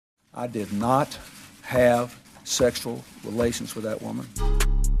I did not have sexual relations with that woman.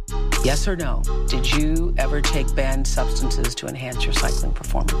 Yes or no? Did you ever take banned substances to enhance your cycling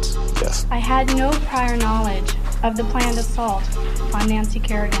performance? Yes. I had no prior knowledge of the planned assault on Nancy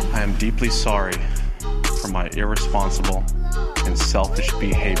Kerrigan. I am deeply sorry for my irresponsible and selfish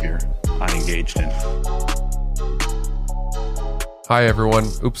behavior I engaged in. Hi, everyone.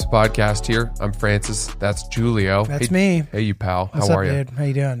 Oops Podcast here. I'm Francis. That's Julio. That's me. Hey, you pal. What's How up, are you? dude? How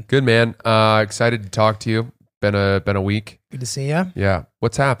you doing? Good, man. Excited to talk to you. Been a week. Good to see you. Yeah.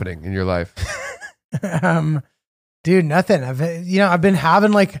 What's happening in your life? Dude, nothing. I've been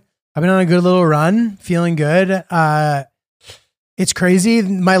on a good little run, feeling good. It's crazy.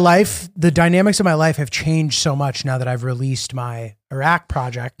 My life, the dynamics of my life have changed so much now that I've released my Iraq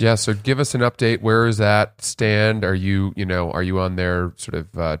project. Yeah. So give us an update. Where is that stand? Are you on their sort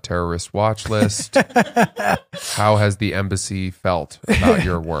of terrorist watch list? How has the embassy felt about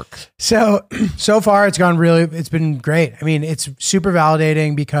your work? So far it's been great. I mean, it's super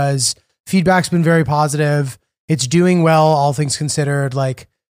validating because feedback's been very positive. It's doing well, all things considered. Like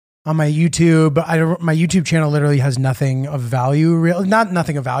on my YouTube, my YouTube channel literally has nothing of value, not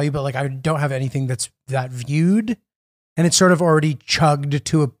nothing of value, but like I don't have anything that's that viewed. And it's sort of already chugged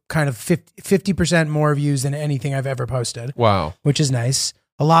to a kind of 50% more views than anything I've ever posted. Wow. Which is nice.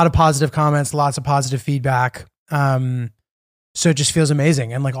 A lot of positive comments, lots of positive feedback. So it just feels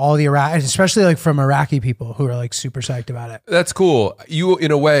amazing. And like all the especially like from Iraqi people who are like super psyched about it. That's cool. You,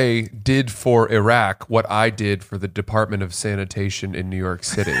 in a way, did for Iraq what I did for the Department of Sanitation in New York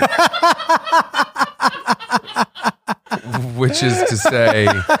City. Which is to say,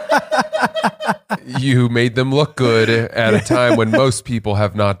 you made them look good at a time when most people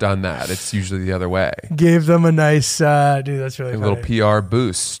have not done that. It's usually the other way. Gave them a nice, dude, that's really funny. A little PR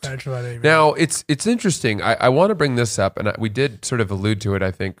boost. That's funny, man. Now, it's interesting. I want to bring this up, and we did sort of allude to it,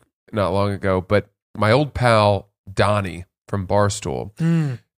 I think, not long ago, but my old pal, Donnie from Barstool,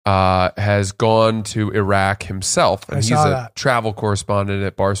 has gone to Iraq himself, and he's a travel correspondent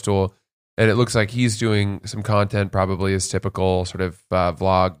at Barstool. And it looks like he's doing some content, probably his typical sort of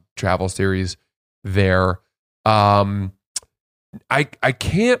vlog travel series there. I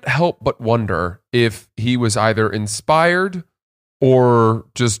can't help but wonder if he was either inspired or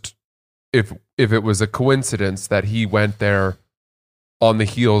just if it was a coincidence that he went there on the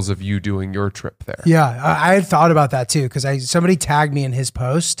heels of you doing your trip there. Yeah, I had thought about that too because somebody tagged me in his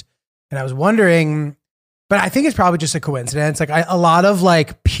post, and I was wondering. But I think it's probably just a coincidence. Like a lot of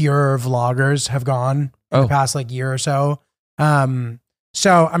like pure vloggers have gone in the past like year or so.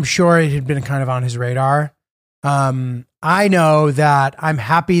 So I'm sure it had been kind of on his radar. I know that I'm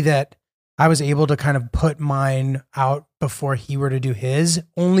happy that I was able to kind of put mine out before he were to do his,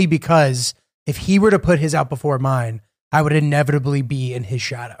 only because if he were to put his out before mine, I would inevitably be in his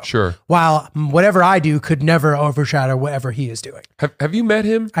shadow. Sure. While whatever I do could never overshadow whatever he is doing. Have you met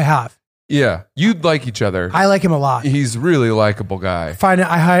him? I have. Yeah, you'd like each other. I like him a lot. He's really a likable guy.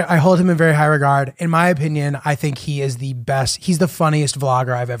 I hold him in very high regard. In my opinion, I think he is the best. He's the funniest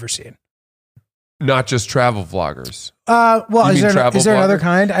vlogger I've ever seen. Not just travel vloggers. Well, is there another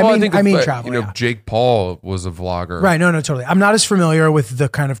kind? I mean travel. Jake Paul was a vlogger. Right. No, totally. I'm not as familiar with the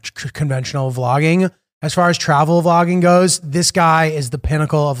kind of conventional vlogging. As far as travel vlogging goes, this guy is the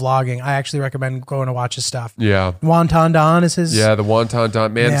pinnacle of vlogging. I actually recommend going to watch his stuff. Yeah. Wonton Don is his. Yeah, the Wonton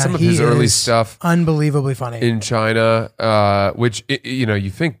Don. Man, some of his early stuff. Unbelievably funny. In China, which, you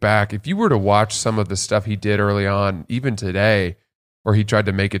think back, if you were to watch some of the stuff he did early on, even today, or he tried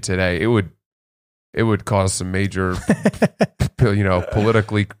to make it today, it would cause some major,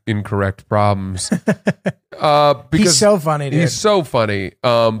 politically incorrect problems. Because he's so funny, dude. He's so funny.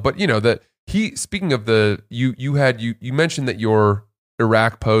 But speaking of you mentioned that your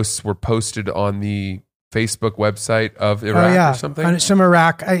Iraq posts were posted on the Facebook website of Iraq or something. Some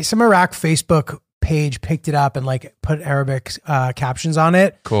Iraq Facebook page picked it up and like put Arabic captions on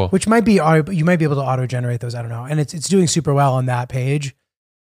it. Cool. Which you might be able to auto generate those. I don't know. And it's doing super well on that page,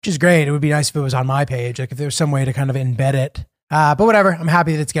 which is great. It would be nice if it was on my page, like if there was some way to kind of embed it. But whatever, I'm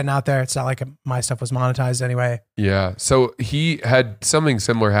happy that it's getting out there. It's not like my stuff was monetized anyway. Yeah. So he had something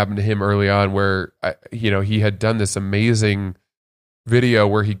similar happen to him early on where, he had done this amazing video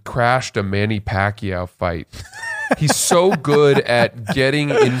where he crashed a Manny Pacquiao fight. He's so good at getting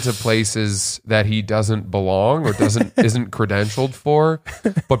into places that he doesn't belong or isn't credentialed for,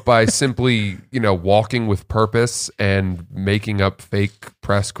 but by simply, walking with purpose and making up fake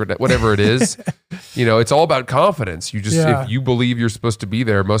press whatever it is, it's all about confidence. You just, if you believe you're supposed to be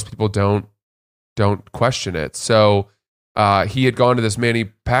there, most people don't question it. So, he had gone to this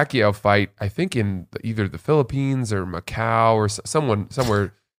Manny Pacquiao fight, I think in either the Philippines or Macau or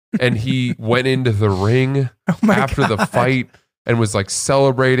somewhere and he went into the ring after the fight and was like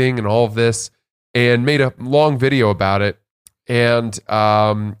celebrating and all of this, and made a long video about it. And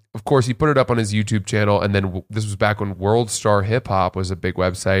of course, he put it up on his YouTube channel. And then this was back when World Star Hip Hop was a big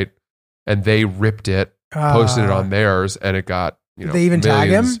website, and they ripped it, posted it on theirs, and it got, you know, did they even tag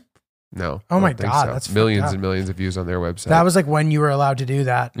him? No. Oh I my don't think God, so. that's millions fucked up. and millions of views on their website. That was like when you were allowed to do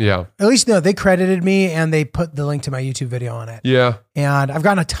that. Yeah. At least no, they credited me and they put the link to my YouTube video on it. Yeah. And I've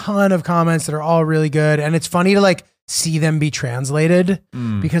gotten a ton of comments that are all really good. And it's funny to like see them be translated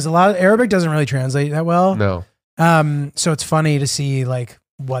because a lot of Arabic doesn't really translate that well. No. So it's funny to see like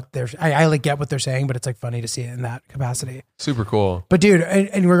what they're, I like get what they're saying, but it's like funny to see it in that capacity. Super cool. But dude,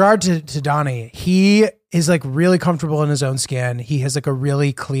 in regard to Donnie, he is like really comfortable in his own skin. He has like a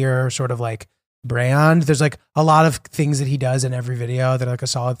really clear sort of like brand. There's like a lot of things that he does in every video that are like a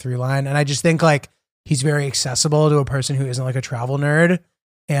solid through line. And I just think like he's very accessible to a person who isn't like a travel nerd.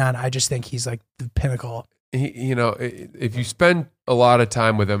 And I just think he's like the pinnacle. You know, if you spend a lot of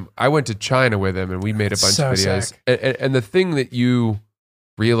time with him, I went to China with him and we made a bunch of videos. And the thing that you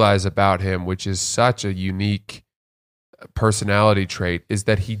realize about him, which is such a unique personality trait, is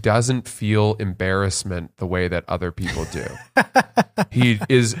that he doesn't feel embarrassment the way that other people do. He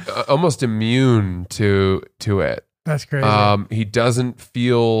is almost immune to it. That's crazy. He doesn't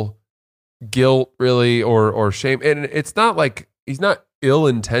feel guilt really or shame. And it's not like he's not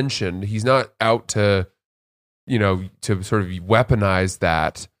ill-intentioned. He's not out to, you know, to sort of weaponize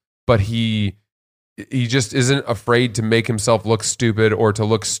that, but he just isn't afraid to make himself look stupid or to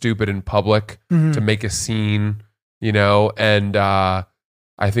look stupid in public, to make a scene, you know? And I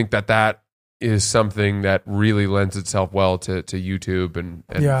think that is something that really lends itself well to YouTube and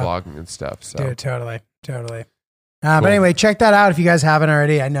vlogging and stuff. So dude, totally. But anyway, check that out if you guys haven't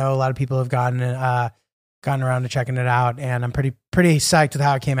already. I know a lot of people have gotten around to checking it out, and I'm pretty psyched with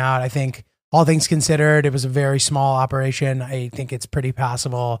how it came out. I think all things considered, it was a very small operation. I think it's pretty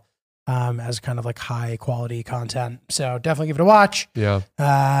passable as kind of like high quality content. So definitely give it a watch. Yeah.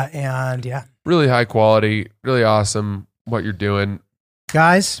 And yeah. Really high quality, really awesome what you're doing.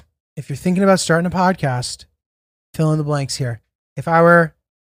 Guys, if you're thinking about starting a podcast, fill in the blanks here. If I were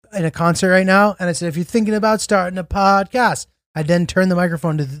in a concert right now and I said, if you're thinking about starting a podcast, I'd then turn the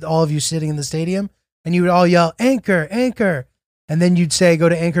microphone to all of you sitting in the stadium and you would all yell, Anchor, Anchor. And then you'd say, go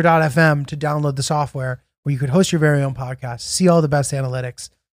to anchor.fm to download the software where you could host your very own podcast, see all the best analytics.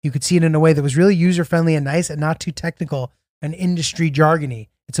 You could see it in a way that was really user-friendly and nice and not too technical and industry jargony.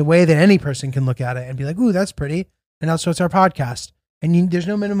 It's a way that any person can look at it and be like, ooh, that's pretty. And also it's our podcast. And there's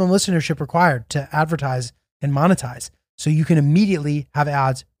no minimum listenership required to advertise and monetize. So you can immediately have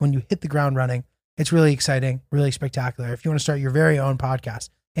ads when you hit the ground running. It's really exciting, really spectacular. If you want to start your very own podcast,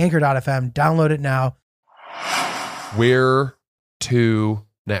 anchor.fm, download it now. Where to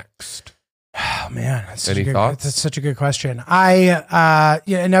next? Oh man, any thoughts? That's such a good question.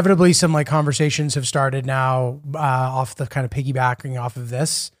 Inevitably some like conversations have started now off the kind of piggybacking off of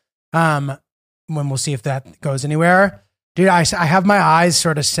this. When we'll see if that goes anywhere. Dude, I have my eyes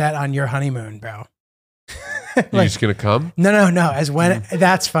sort of set on your honeymoon, bro. Like, you just gonna come? No. As when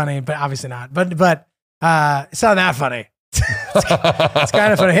that's funny, but obviously not. But it's not that funny. It's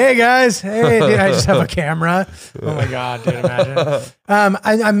kind of funny. Hey guys, hey, dude, I just have a camera. Oh my god, dude, imagine.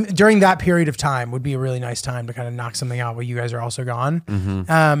 I'm during that period of time would be a really nice time to kind of knock something out while you guys are also gone.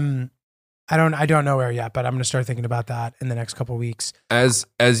 Mm-hmm. I don't know where yet, but I'm gonna start thinking about that in the next couple of weeks. As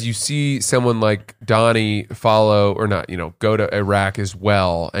you see someone like Donnie follow or not, go to Iraq as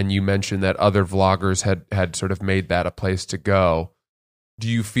well, and you mentioned that other vloggers had sort of made that a place to go. Do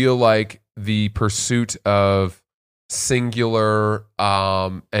you feel like the pursuit of singular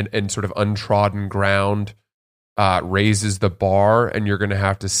and sort of untrodden ground raises the bar, and you're going to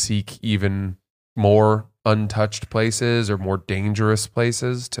have to seek even more untouched places or more dangerous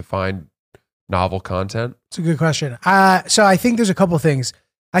places to find novel content? It's a good question. So I think there's a couple things.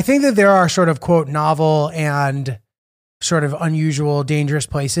 I think that there are sort of quote novel and sort of unusual, dangerous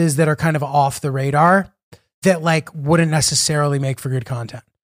places that are kind of off the radar that like wouldn't necessarily make for good content.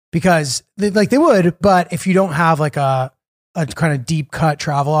 Because they would, but if you don't have like a kind of deep cut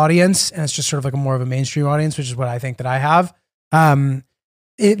travel audience, and it's just sort of like a more of a mainstream audience, which is what I think that I have,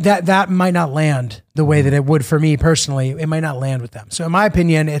 that might not land the way that it would for me personally. It might not land with them. So in my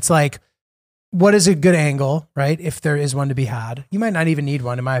opinion, it's like, what is a good angle, right? If there is one to be had, you might not even need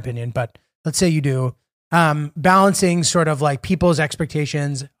one in my opinion, but let's say you do, balancing sort of like people's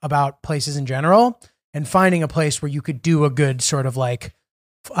expectations about places in general and finding a place where you could do a good sort of like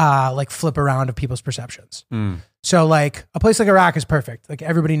flip around of people's perceptions. So like a place like Iraq is perfect. Like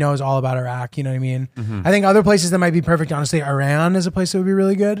everybody knows all about Iraq. You know what I mean? Mm-hmm. I think other places that might be perfect, honestly, Iran is a place that would be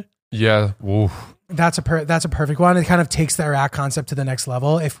really good. Yeah. Oof. That's a perfect one. It kind of takes the Iraq concept to the next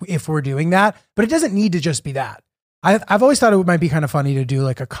level if we're doing that, but it doesn't need to just be that. I've always thought it might be kind of funny to do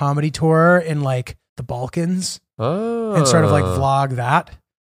like a comedy tour in like the Balkans and sort of like vlog that.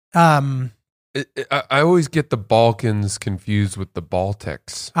 I always get the Balkans confused with the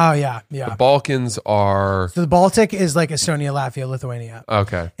Baltics. Oh yeah, yeah. The Balkans are So the Baltic is like Estonia, Latvia, Lithuania,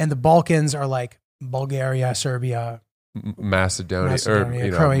 okay. and the Balkans are like Bulgaria, Serbia, Macedonia,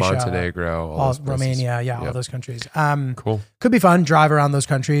 or Croatia, Montenegro, all Romania, all those countries. Cool. Could be fun. Drive around those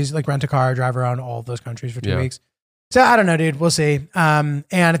countries, like rent a car, drive around all of those countries for 2 weeks. So I don't know, dude. We'll see. And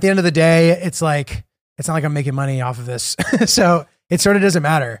at the end of the day, it's like it's not like I'm making money off of this, so it sort of doesn't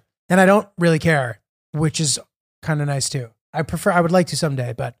matter. And I don't really care, which is kind of nice too. I would like to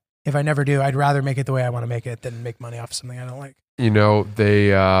someday, but if I never do, I'd rather make it the way I want to make it than make money off of something I don't like. You know,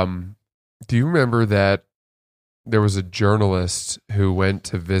 they, do you remember that there was a journalist who went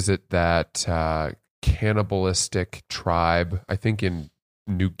to visit that cannibalistic tribe, I think in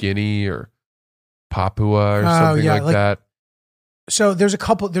New Guinea or Papua or something like that? So there's a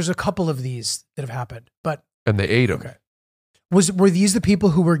couple of these that have happened, and they ate them. Okay. Were these the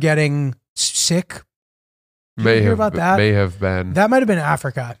people who were getting sick? May have been. That might have been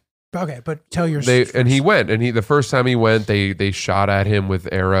Africa. Okay, but tell your story. And he went, and the first time he went, they shot at him with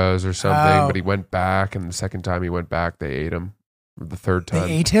arrows or something, but he went back, and the second time he went back, they ate him. The third time.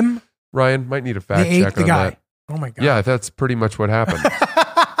 They ate him? Ryan might need a fact check on guy. that. Oh my God. Yeah, that's pretty much what happened.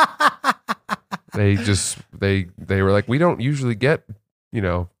 They were like, we don't usually get,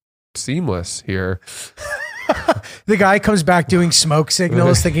 seamless here. The guy comes back doing smoke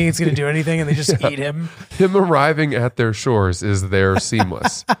signals thinking it's going to do anything, and they just eat him. Him arriving at their shores is their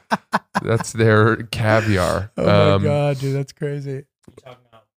seamless. That's their caviar. Oh my God, dude, that's crazy. You talking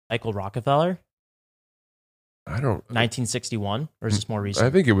about Michael Rockefeller? I don't. 1961, or is this more recent? I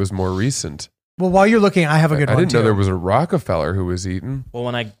think it was more recent. Well, while you're looking, I have a good one. I didn't too. know there was a Rockefeller who was eaten. Well,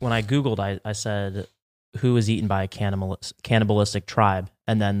 when I Googled, I said who was eaten by a cannibalistic tribe,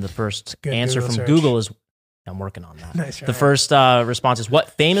 and then the first answer from Google is, I'm working on that. Nice, the first response is,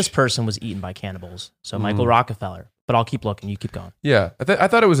 what famous person was eaten by cannibals? So Michael Rockefeller. But I'll keep looking. You keep going. Yeah, I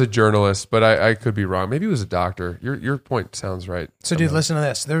thought it was a journalist, but I could be wrong. Maybe it was a doctor. Your point sounds right. So, dude, listen to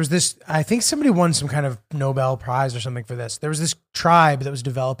this. There was this. I think somebody won some kind of Nobel Prize or something for this. There was this tribe that was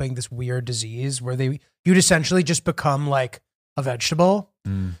developing this weird disease where you'd essentially just become like a vegetable,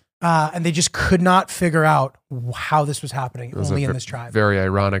 and they just could not figure out how this was happening. Only in this tribe. Very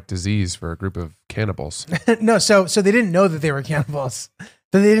ironic disease for a group of cannibals. No, so they didn't know that they were cannibals.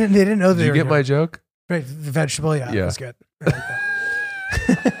 They didn't know that. Did you get my joke? Right, the vegetable, yeah. That's good. That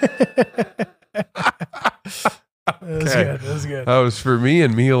was good. That was for me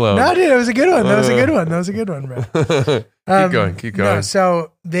and me alone. No, dude, it was a good one. That was a good one, bro. Keep going. No,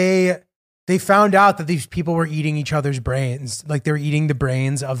 so they found out that these people were eating each other's brains, like they were eating the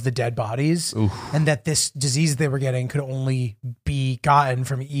brains of the dead bodies, and that this disease they were getting could only be gotten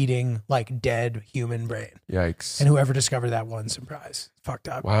from eating like dead human brain. Yikes! And whoever discovered that won some prize. Fucked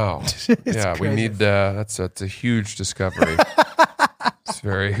up. Wow. Yeah, we need that's a huge discovery. It's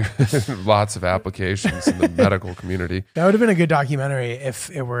very lots of applications in the medical community. That would have been a good documentary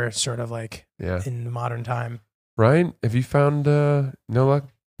if it were sort of like in the modern time. Ryan, have you found no luck?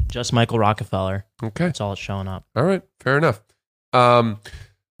 Just Michael Rockefeller. Okay. That's all it's showing up. All right. Fair enough.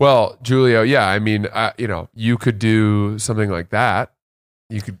 Well, Julio, yeah, I mean, you could do something like that.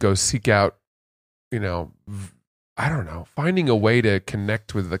 You could go seek out, I don't know, finding a way to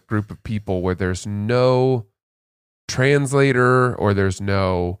connect with a group of people where there's no translator or there's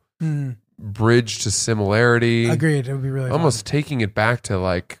no bridge to similarity. Agreed. It would be really almost fun. taking it back to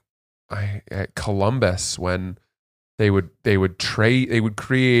like at Columbus when they would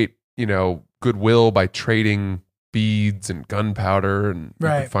create, goodwill by trading beads and gunpowder, and you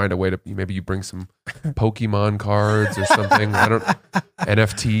could find a way to maybe you bring some Pokemon cards or something. I don't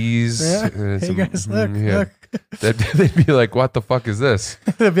NFTs. Yeah. Hey guys, look. They'd be like, "What the fuck is this?"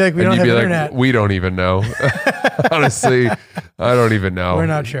 They'd be like, "We don't have internet." We don't even know. Honestly, I don't even know. We're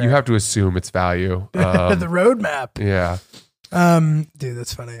not sure. You have to assume its value. The roadmap. Yeah. Dude,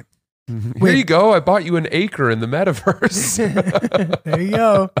 that's funny. Here you go. I bought you an acre in the metaverse. There you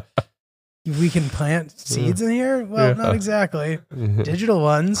go. We can plant seeds in here? Well, not exactly. Digital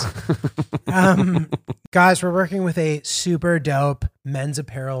ones. Guys, we're working with a super dope men's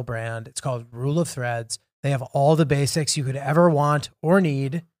apparel brand. It's called Rule of Threads. They have all the basics you could ever want or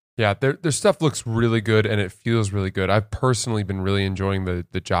need. Yeah, their stuff looks really good and it feels really good. I've personally been really enjoying the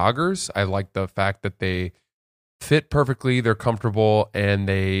joggers. I like the fact that they fit perfectly, they're comfortable, and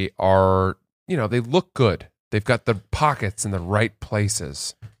they are, they look good. They've got the pockets in the right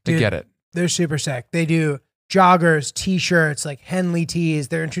places to get it. They're super sick. They do joggers, t-shirts, like Henley tees.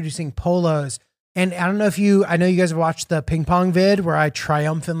 They're introducing polos. And I don't know I know you guys have watched the ping pong vid where I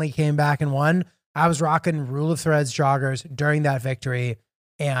triumphantly came back and won. I was rocking Rule of Threads joggers during that victory,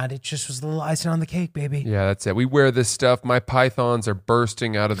 and it just was a little icing on the cake, baby. Yeah, that's it. We wear this stuff. My pythons are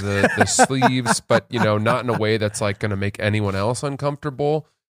bursting out of the sleeves, but not in a way that's like going to make anyone else uncomfortable.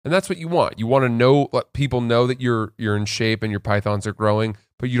 And that's what you want. You want to let people know that you're in shape and your pythons are growing,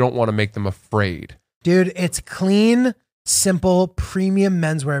 but you don't want to make them afraid. Dude, it's clean, simple, premium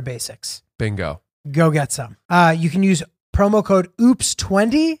menswear basics. Bingo. Go get some. You can use promo code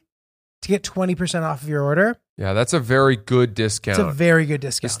OOPS20 to get 20% off of your order. Yeah, that's a very good discount. It's a very good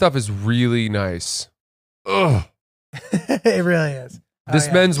discount. This stuff is really nice. Ugh. It really is. This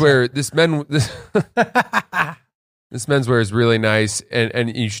menswear, this menswear is really nice,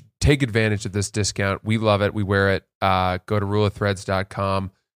 and you should take advantage of this discount. We love it. We wear it. Go to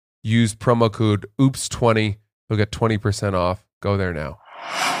ruleofthreads.com. Use promo code OOPS20. You'll get 20% off. Go there now.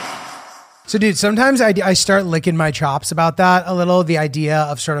 So, dude, sometimes I start licking my chops about that a little. The idea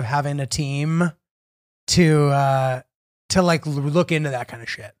of sort of having a team to like look into that kind of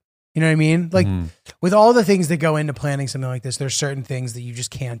shit. You know what I mean? Like with all the things that go into planning something like this, there's certain things that you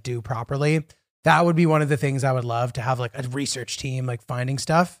just can't do properly. That would be one of the things I would love to have, like a research team, like finding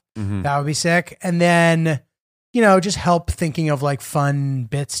stuff. That would be sick. And then, just help thinking of like fun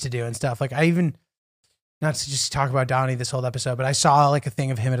bits to do and stuff. Like not to just talk about Donnie this whole episode, but I saw like a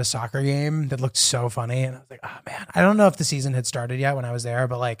thing of him at a soccer game that looked so funny. And I was like, oh man, I don't know if the season had started yet when I was there,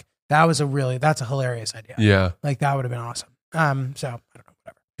 but like that's a hilarious idea. Yeah. Like that would have been awesome. So I don't know,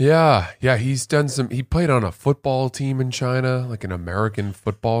 whatever. Yeah. He played on a football team in China, like an American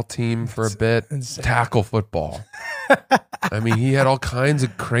football team for a bit. Insane. Tackle football. I mean, he had all kinds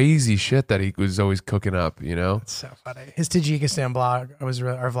of crazy shit that he was always cooking up, It's so funny. His Tajikistan our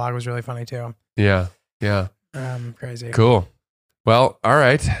vlog was really funny too. Yeah. Crazy. Cool. Well, all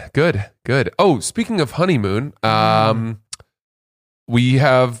right. Good. Oh, speaking of honeymoon, we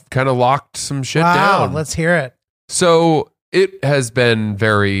have kind of locked some shit down. Let's hear it. So it has been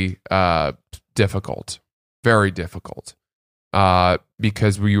very difficult,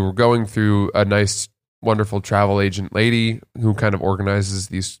 because we were going through a nice, wonderful travel agent lady who kind of organizes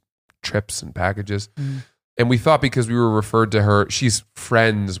these trips and packages. And we thought because we were referred to her, she's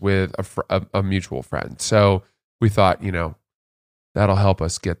friends with a mutual friend. So we thought, that'll help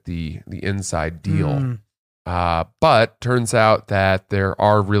us get the inside deal. But turns out that there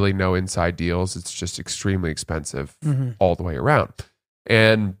are really no inside deals. It's just extremely expensive all the way around.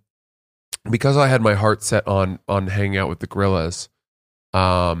 And because I had my heart set on hanging out with the Gorillas,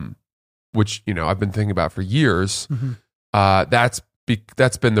 which, I've been thinking about for years, that's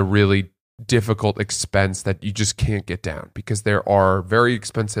been the really difficult expense that you just can't get down, because there are very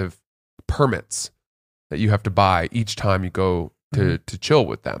expensive permits that you have to buy each time you go to chill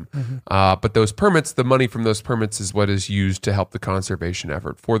with them. But those permits, the money from those permits is what is used to help the conservation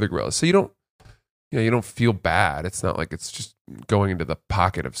effort for the Gorillas. So you don't feel bad. It's not like it's just going into the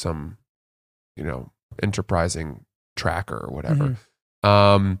pocket of some, enterprising tracker or whatever.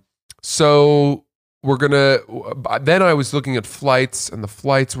 So then I was looking at flights, and the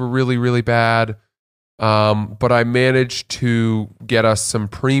flights were really, really bad. But I managed to get us some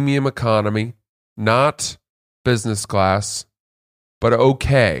premium economy, not business class, but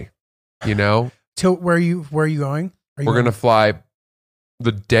okay, So where are you going? We're going to fly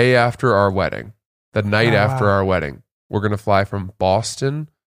the day after our wedding, the night after our wedding. We're going to fly from Boston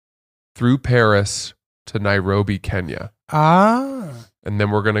through Paris to Nairobi, Kenya. And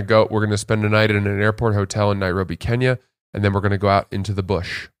then we're going to spend a night in an airport hotel in Nairobi, Kenya. And then we're going to go out into the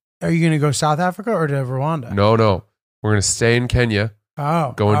bush. Are you going to go South Africa or to Rwanda? No. We're going to stay in Kenya.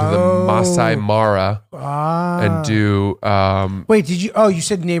 Go into the Masai Mara and do. Wait, you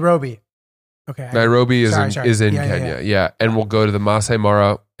said Nairobi. Okay. Nairobi is in Kenya. Yeah. And we'll go to the Masai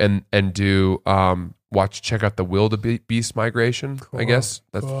Mara and do, check out the wildebeest migration, cool. I guess.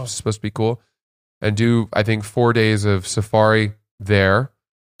 That's supposed to be cool. And do, I think, 4 days of safari there.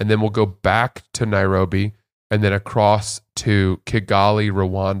 And then we'll go back to Nairobi and then across to Kigali,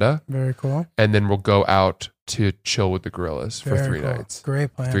 Rwanda. Very cool. And then we'll go out to chill with the Gorillas for 3 nights.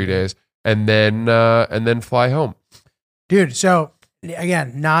 Great plan. 3 days. And then fly home. Dude, so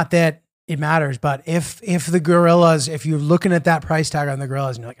again, not that it matters, but if the Gorillas, if you're looking at that price tag on the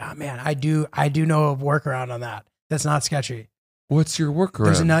Gorillas and you're like, oh man, I do know a workaround on that. That's not sketchy. What's your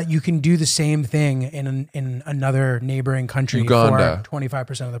workaround? You can do the same thing in another neighboring country Uganda. for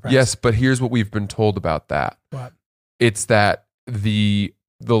 25% of the price. Yes, but here's what we've been told about that. What? it's that the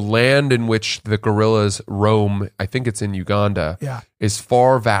land in which the gorillas roam, I think it's in Uganda, is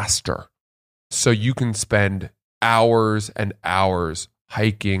far vaster. So you can spend hours and hours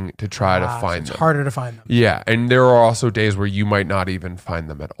hiking to try to find them. It's harder to find them. Yeah, and there are also days where you might not even find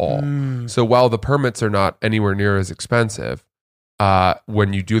them at all. So while the permits are not anywhere near as expensive,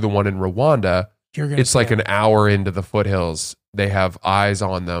 when you do the one in Rwanda, it's like an hour into the foothills. They have eyes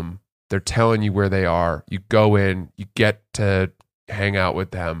on them. They're telling you where they are. You go in, you get to hang out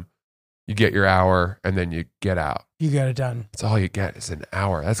with them. You get your hour, and then you get out. You get it done. That's all you get is an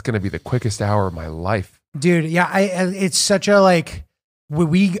hour. That's going to be the quickest hour of my life. Dude, yeah, it's such a like...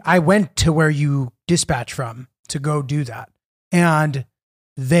 I went to where you dispatch from to go do that. And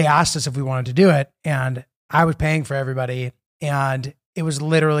they asked us if we wanted to do it. And I was paying for everybody. And it was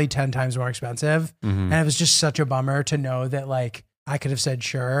literally 10 times more expensive. And it was just such a bummer to know that like I could have said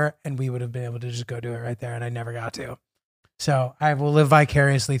sure and we would have been able to just go do it right there. And I never got to. So I will live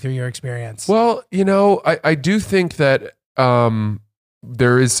vicariously through your experience. Well, you know, I do think that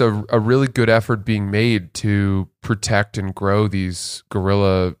there is a really good effort being made to protect and grow these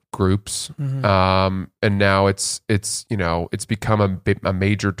gorilla groups. And now it's you know, it's become a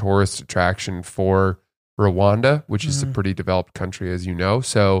major tourist attraction for Rwanda, which is a pretty developed country, as you know.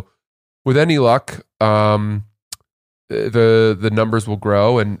 So with any luck, the numbers will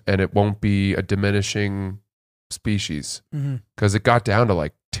grow and it won't be a diminishing species because it got down to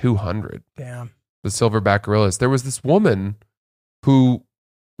like 200. Damn. The silverback gorillas. There was this woman who,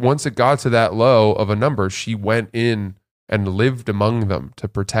 once it got to that low of a number, she went in and lived among them to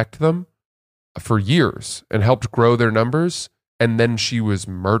protect them for years and helped grow their numbers. And then she was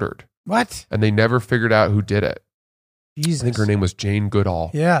murdered. What? And they never figured out who did it. Jesus. I think her name was Jane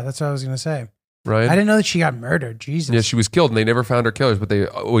Goodall. Yeah, that's what I was going to say. Right? I didn't know that she got murdered. Jesus. Yeah, she was killed and they never found her killers, but they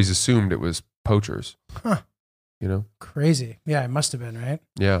always assumed it was poachers. Huh. You know? Crazy. Yeah, it must have been, right?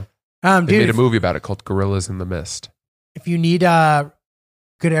 Yeah. They made a movie about it called Gorillas in the Mist. If you need a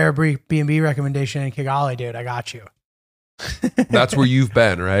good Airbnb recommendation in Kigali, dude, I got you. That's where you've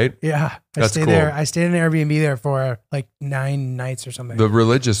been, right? Yeah. That's cool. I stayed in an Airbnb there for like 9 nights or something. The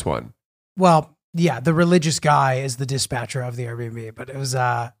religious one. Well, yeah, the religious guy is the dispatcher of the Airbnb, but it was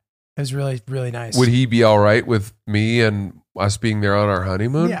really, really nice. Would he be all right with me and us being there on our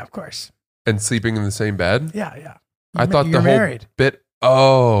honeymoon? Yeah, of course. And sleeping in the same bed? Yeah. I thought you're the whole married. bit.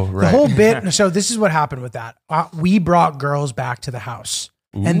 Oh, right. The whole bit. So this is what happened with that. We brought girls back to the house,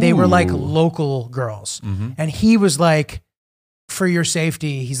 and they were like local girls. And he was like, for your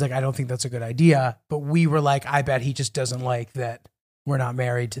safety, he's like, I don't think that's a good idea. But we were like, I bet he just doesn't like that we're not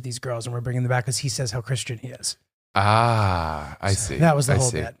married to these girls and we're bringing them back because he says how Christian he is. Ah, I see. That was the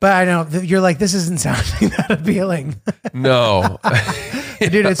whole bit. But I know you're like, this isn't sounding that appealing. No.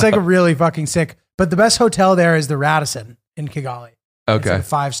 Dude, it's like a really fucking sick. But the best hotel there is the Radisson in Kigali. Okay.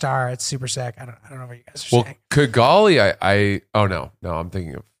 It's like a 5-star. It's super sick. I don't know what you guys are saying. Kigali, oh no, I'm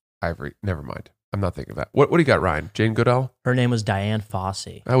thinking of Ivory. Never mind. I'm not thinking of that. What do you got, Ryan? Jane Goodall? Her name was Diane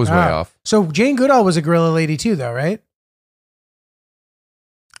Fossey. I was way off. So Jane Goodall was a gorilla lady too, though, right?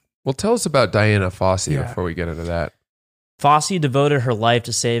 Well, tell us about Diana Fossey before we get into that. Fossey devoted her life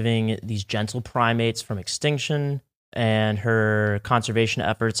to saving these gentle primates from extinction, and her conservation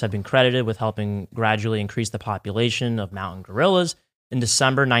efforts have been credited with helping gradually increase the population of mountain gorillas. In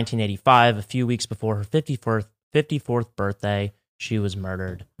December 1985, a few weeks before her 54th birthday, she was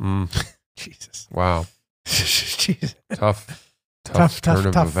murdered. Jesus. Wow. Jesus. Tough turn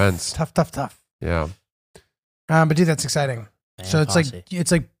of events. Tough. Yeah. But dude, that's exciting. So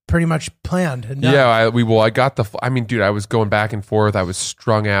it's like pretty much planned. And done. Yeah, I got dude, I was going back and forth. I was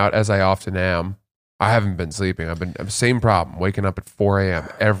strung out, as I often am. I haven't been sleeping. Same problem, waking up at 4 a.m.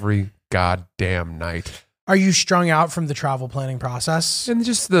 every goddamn night. Are you strung out from the travel planning process? And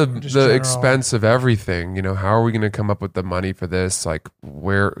just the expense of everything. You know, how are we going to come up with the money for this? Like,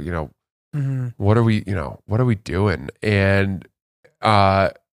 where, you know, what are we doing? And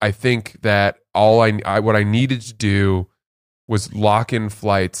I think that what I needed to do was lock in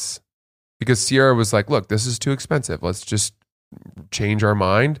flights, because Sierra was like, look, this is too expensive. Let's just change our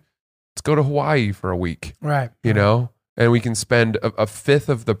mind. Let's go to Hawaii for a week. Right. You know, and we can spend a fifth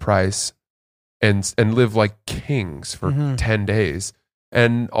of the price and live like kings for 10 days.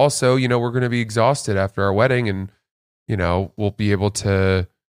 And also, you know, we're going to be exhausted after our wedding, and, you know, we'll be able to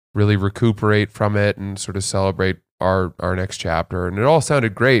really recuperate from it and sort of celebrate our next chapter. And it all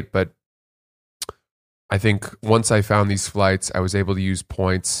sounded great, but I think once I found these flights, I was able to use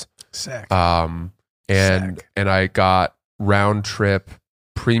points. Sick. And I got round trip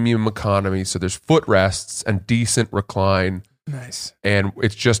premium economy. So there's footrests and decent recline. Nice. And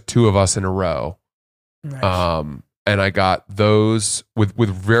it's just 2 of us in a row. Nice. and I got those with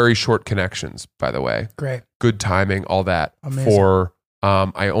very short connections, by the way. Great. Good timing, all that. Amazing. For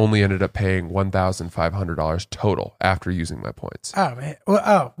I only ended up paying $1,500 total after using my points. Oh man.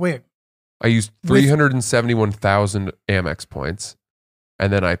 Well, wait. I used 371,000 Amex points,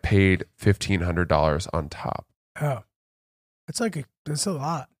 and then I paid $1,500 on top. Oh, that's a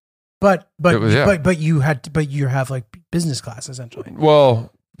lot. But Yeah. but you have like business class essentially.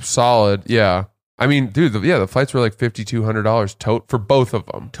 Well, solid, yeah. I mean, dude, the flights were like $5,200 for both of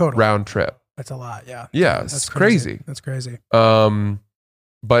them, Total. round trip. That's a lot. Yeah. Yeah, That's it's crazy. That's crazy.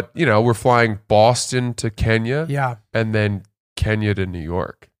 But we're flying Boston to Kenya, Yeah. and then Kenya to New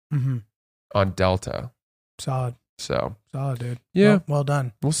York Mm-hmm. on Delta. Solid, So dude. Yeah. Well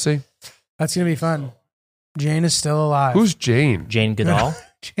done. we'll see. That's gonna be fun. Jane is still alive. Who's Jane? Jane Goodall.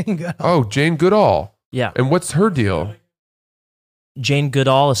 Jane Goodall? Oh, Jane Goodall. Yeah. And what's her deal? Jane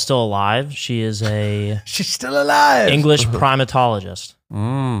Goodall is still alive. She is a She's still alive. English primatologist.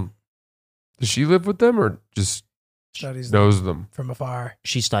 Does she live with them or just Studies them knows them? from afar.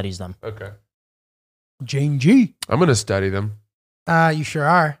 She studies them. Okay. Jane G. I'm going to study them. You sure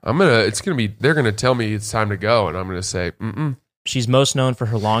are. They're going to tell me it's time to go, and I'm going to say, mm-mm. She's most known for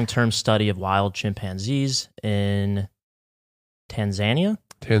her long-term study of wild chimpanzees in Tanzania.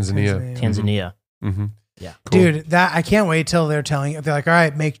 Tanzania. Mm-hmm. Yeah. Cool. Dude, that I can't wait till they're like, all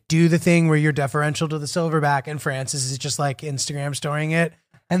right, do the thing where you're deferential to the silverback, and Francis is just like Instagram storing it,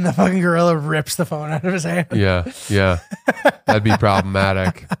 and the fucking gorilla rips the phone out of his hand. Yeah. That'd be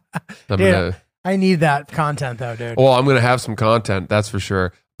problematic. I need that content though, dude. Well, I'm going to have some content, that's for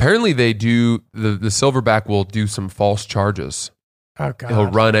sure. Apparently they do, the silverback will do some false charges. Oh god. He'll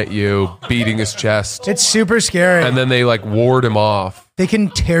run at you, beating his chest. It's super scary. And then they like ward him off. They can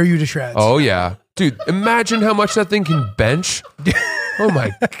tear you to shreds. Oh yeah. Dude, imagine how much that thing can bench. Oh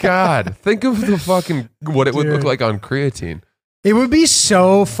my God. Think of the fucking, what it would look like on creatine. It would be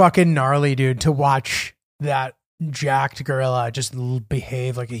so fucking gnarly, dude, to watch that jacked gorilla just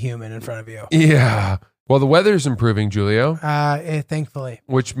behave like a human in front of you. Yeah. Well, the weather's improving, Julio. Thankfully.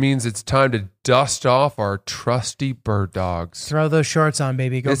 Which means it's time to dust off our trusty bird dogs. Throw those shorts on,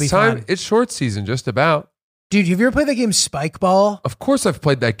 baby. Go It's be time. fun. It's short season, just about. Dude, have you ever played that game Spike Ball? Of course I've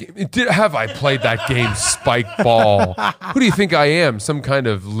played that game. Have I played that game, Spike Ball? Who do you think I am? Some kind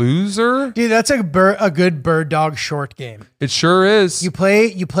of loser? Dude, that's a good bird dog short game. It sure is. You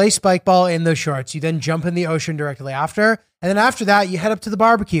play Spike Ball in those shorts. You then jump in the ocean directly after. And then after that, you head up to the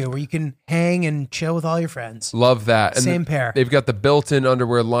barbecue where you can hang and chill with all your friends. Love that. And Same pair. They've got the built-in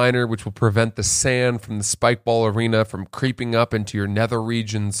underwear liner, which will prevent the sand from the Spike Ball arena from creeping up into your nether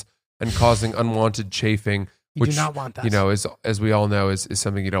regions and causing unwanted chafing. You Which, do not want that. You know, as we all know, is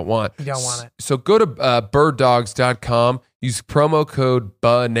something you don't want. You don't want it. So go to birddogs.com, use promo code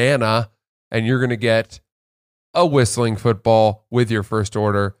BANANA, and you're going to get a whistling football with your first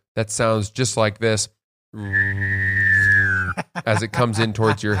order. That sounds just like this as it comes in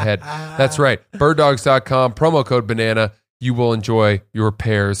towards your head. That's right. Birddogs.com, promo code BANANA. You will enjoy your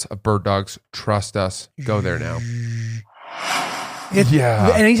pairs of bird dogs. Trust us. Go there now.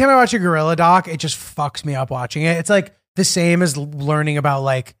 Anytime I watch a gorilla doc, it just fucks me up watching it. It's like the same as learning about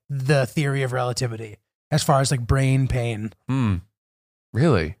like the theory of relativity as far as like brain pain.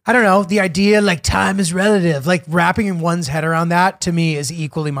 Really? I don't know. The idea like time is relative, like wrapping one's head around that to me is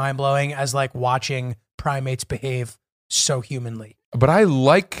equally mind blowing as like watching primates behave so humanly. But I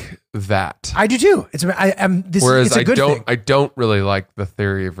like that. I do too. It's a good thing. I don't really like the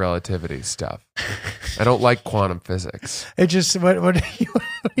theory of relativity stuff. I don't like quantum physics. It just what do you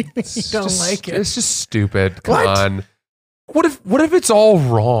mean you don't like it? It's just stupid. Come What? on. What if it's all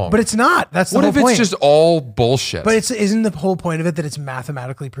wrong? But it's not. That's the what whole if point. it's just all bullshit? But isn't the whole point of it that it's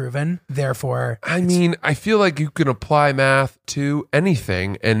mathematically proven? Therefore, I mean, I feel like you can apply math to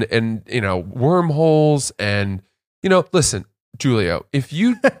anything, and wormholes, and listen, Julio, if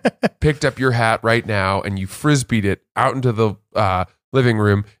you picked up your hat right now and you frisbeed it out into the living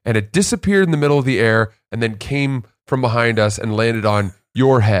room and it disappeared in the middle of the air and then came from behind us and landed on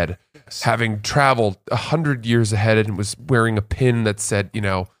your head, having traveled 100 years ahead and was wearing a pin that said,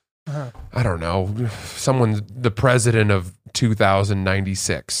 I don't know, the president of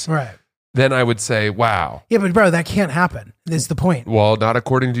 2096. right. Then I would say, wow. Yeah, but bro, that can't happen. Is the point. Well, not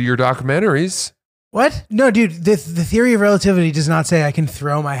according to your documentaries. What? No, dude, the theory of relativity does not say I can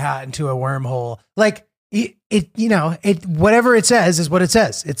throw my hat into a wormhole. Like it whatever it says is what it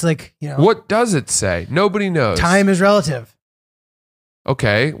says. It's like, What does it say? Nobody knows. time is relative.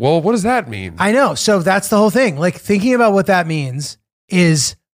 Okay. Well, what does that mean? I know. So that's the whole thing. Like thinking about what that means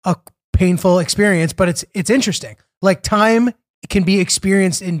is a painful experience, but it's interesting. Like time can be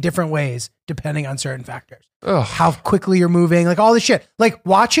experienced in different ways depending on certain factors. Ugh. How quickly you're moving, like all this shit. Like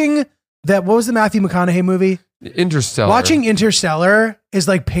watching that, what was the Matthew McConaughey movie? Interstellar. Watching Interstellar is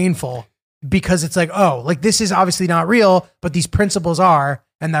like painful because it's like, oh, like this is obviously not real, but these principles are,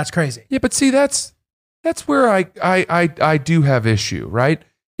 and that's crazy. Yeah, but see, that's where I do have issue, right?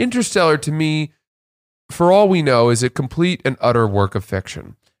 Interstellar to me, for all we know, is a complete and utter work of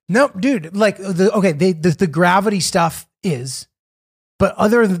fiction. No, dude, like the gravity stuff is, but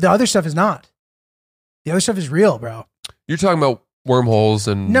the other stuff is not. The other stuff is real, bro. You're talking about wormholes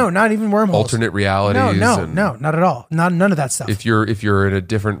and no, not even wormholes. Alternate realities. No, not at all. None of that stuff. If you're in a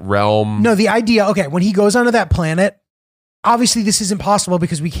different realm. No, the idea. Okay, when he goes onto that planet, obviously this isn't possible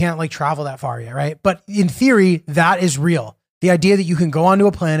because we can't like travel that far yet, right? But in theory, that is real. The idea that you can go onto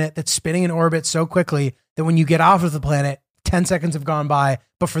a planet that's spinning in orbit so quickly that when you get off of the planet, 10 seconds have gone by,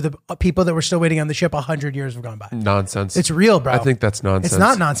 but for the people that were still waiting on the ship, 100 years have gone by. Nonsense. It's real, bro. I think that's nonsense. It's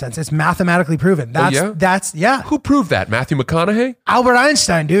not nonsense. It's mathematically proven. That's Who proved that? Matthew McConaughey? Albert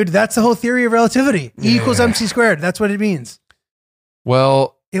Einstein, dude. That's the whole theory of relativity. E equals mc squared. That's what it means.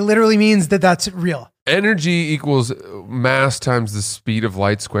 Well, it literally means that that's real. Energy equals mass times the speed of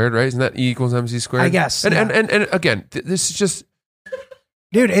light squared, right? Isn't that E equals mc squared? I guess. And again, this is just,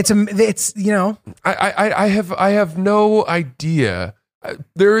 dude. It's you know. I have no idea.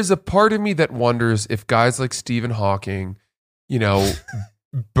 There is a part of me that wonders if guys like Stephen Hawking, you know,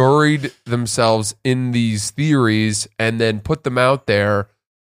 buried themselves in these theories and then put them out there,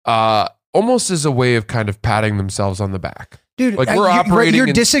 almost as a way of kind of patting themselves on the back. Dude, like we're operating. You're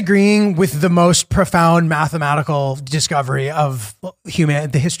disagreeing with the most profound mathematical discovery of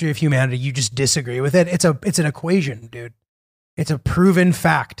the history of humanity. You just disagree with it. It's an equation, dude. It's a proven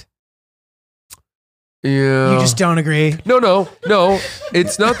fact. Yeah. You just don't agree. No.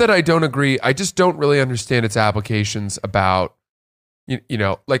 It's not that I don't agree. I just don't really understand its applications about, you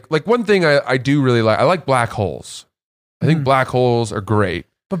know, like one thing I do really like. I like black holes. I think black holes are great.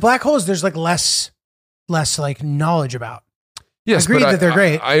 But black holes, there's like less like knowledge about. Yes, agreed that they're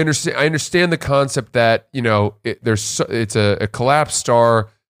great. I understand the concept that, you know, it's a collapsed star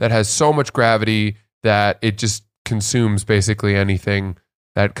that has so much gravity that it just consumes basically anything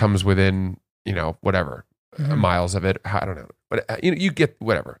that comes within, you know, whatever miles of it. I don't know, but you get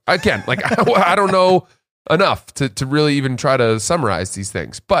whatever. Again, like I don't know enough to really even try to summarize these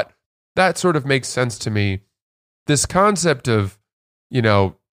things, but that sort of makes sense to me. This concept of, you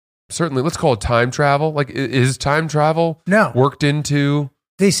know, certainly let's call it time travel. Like, is time travel worked into?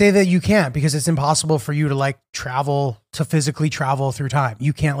 They say that you can't because it's impossible for you to like physically travel through time.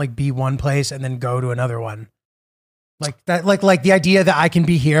 You can't like be one place and then go to another one. Like that, like the idea that I can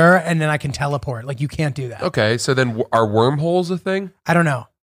be here and then I can teleport. Like you can't do that. Okay, so then are wormholes a thing? I don't know.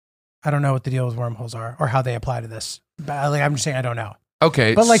 I don't know what the deal with wormholes are or how they apply to this. But like I'm just saying I don't know.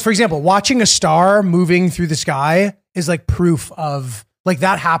 Okay, but like for example, watching a star moving through the sky is like proof of like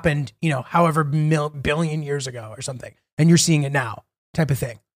that happened, you know, however billion years ago or something, and you're seeing it now, type of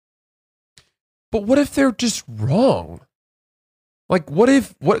thing. But what if they're just wrong? Like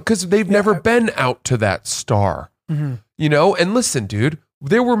because they've never been out to that star. You know, and listen, dude,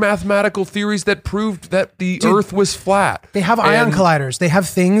 there were mathematical theories that proved that the Earth was flat. They have ion colliders. They have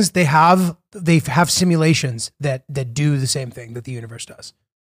things. They have simulations that do the same thing that the universe does.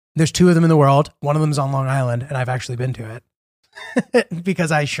 There's 2 of them in the world. One of them is on Long Island, and I've actually been to it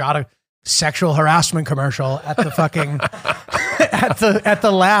because I shot a sexual harassment commercial at the fucking at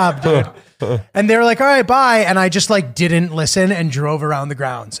the lab, dude. And they were like, "All right, bye," and I just like didn't listen and drove around the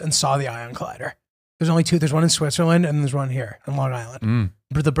grounds and saw the ion collider. There's only 2. There's one in Switzerland and there's one here on Long Island.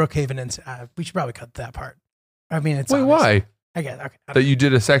 The Brookhaven. We should probably cut that part. I mean, it's wait, why? I get okay. That you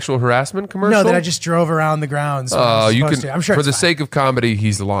did a sexual harassment commercial? No, that I just drove around the grounds. Oh, you can. I'm sure for the sake of comedy,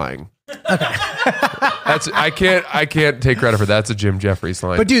 he's lying. Okay. I can't take credit for that. That's a Jim Jeffries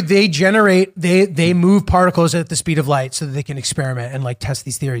line. But dude, they move particles at the speed of light so that they can experiment and like test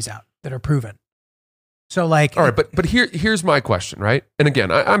these theories out that are proven. So like, all right, but here's my question, right? And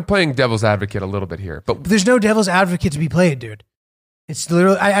again, I'm playing devil's advocate a little bit here, but there's no devil's advocate to be played, dude. It's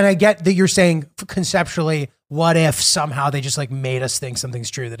literally, and I get that you're saying conceptually, what if somehow they just like made us think something's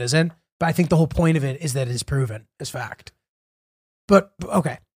true that isn't? But I think the whole point of it is that it is proven as fact. But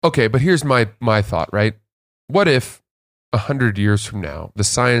okay, but here's my thought, right? What if 100 years from now, the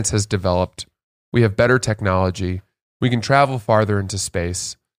science has developed, we have better technology, we can travel farther into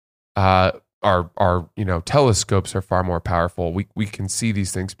space, our telescopes are far more powerful. We can see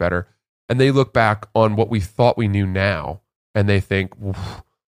these things better. And they look back on what we thought we knew now and they think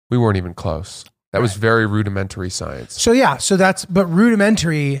we weren't even close. That was very rudimentary science. But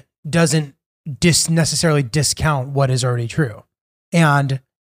rudimentary doesn't necessarily discount what is already true. And,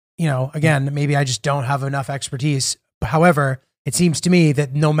 again, maybe I just don't have enough expertise. However, it seems to me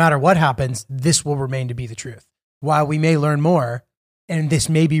that no matter what happens, this will remain to be the truth. While we may learn more, and this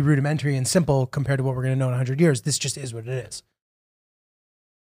may be rudimentary and simple compared to what we're going to know in 100 years, this just is what it is.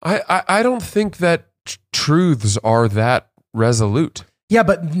 I don't think that truths are that resolute. Yeah,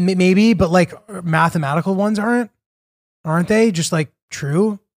 but maybe, but like mathematical ones aren't they? Just like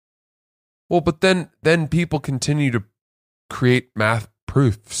true? Well, but then people continue to create math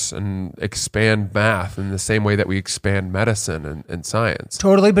proofs and expand math in the same way that we expand medicine and science.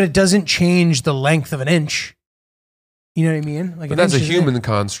 Totally, but it doesn't change the length of an inch. You know what I mean? Like, but that's a human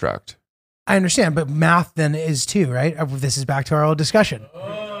construct. I understand, but math then is too, right? This is back to our old discussion.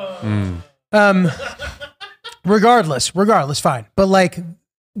 Regardless, fine. But like,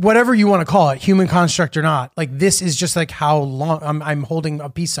 whatever you want to call it, human construct or not, like this is just like how long I'm holding a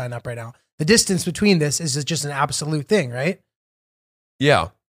peace sign up right now. The distance between this is just an absolute thing, right? Yeah.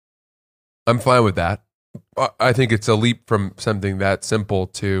 I'm fine with that. I think it's a leap from something that simple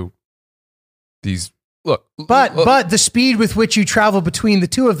to these. Look. But the speed with which you travel between the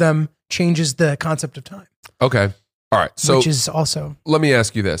two of them changes the concept of time. Okay. All right. So which is also. Let me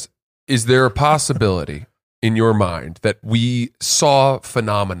ask you this. Is there a possibility in your mind that we saw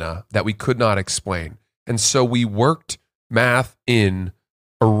phenomena that we could not explain, and so we worked math in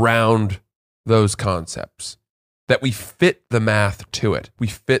around those concepts, that we fit the math to it, we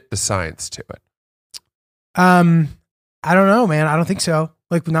fit the science to it? I don't know, man. I don't think so.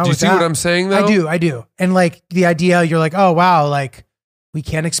 Like, not do you with see that. what I'm saying, though? I do. And like the idea, you're like, oh wow, like we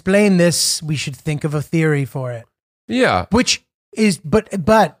can't explain this. We should think of a theory for it. Yeah. Which is, but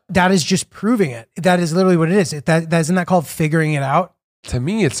that is just proving it. That is literally what it is. That isn't that called figuring it out? To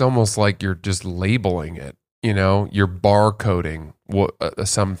me, it's almost like you're just labeling it. You're barcoding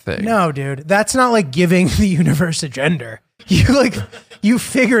something. No, dude, that's not like giving the universe a gender. You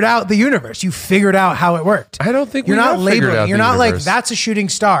figured out the universe. You figured out how it worked. I don't think you're not labeling. You're not like that's a shooting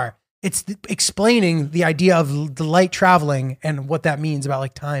star. It's explaining the idea of the light traveling and what that means about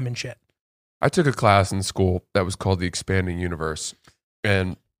like time and shit. I took a class in school that was called The Expanding Universe,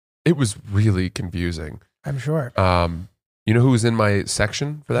 and it was really confusing. I'm sure. You know who was in my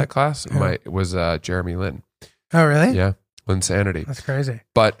section for that class? It was Jeremy Lin. Oh, really? Yeah, Linsanity. That's crazy.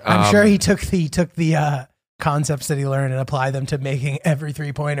 But I'm sure he took the concepts that he learned and applied them to making every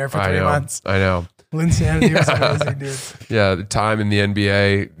 3-pointer for 3 months. I know. Linsanity was amazing, dude. Yeah, the time in the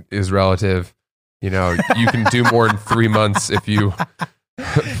NBA is relative. You can do more in 3 months if you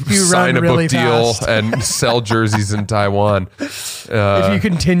sign a really book deal fast. and sell jerseys in Taiwan.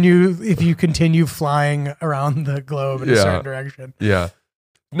 If you continue flying around the globe in a certain direction. Yeah.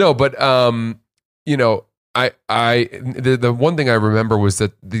 No, but the one thing I remember was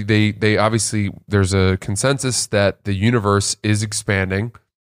that they obviously, there's a consensus that the universe is expanding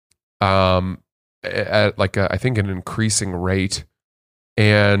at like I think an increasing rate,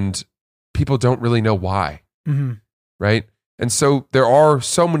 and people don't really know why. Mm-hmm. Right? And so there are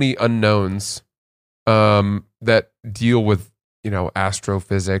so many unknowns that deal with,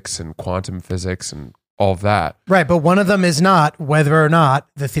 astrophysics and quantum physics and all of that. Right, but one of them is not whether or not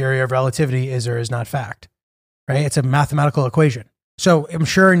the theory of relativity is or is not fact. Right? It's a mathematical equation. So I'm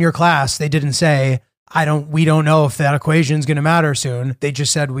sure in your class they didn't say we don't know if that equation is going to matter soon. They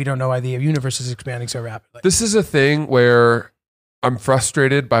just said we don't know why the universe is expanding so rapidly. This is a thing where I'm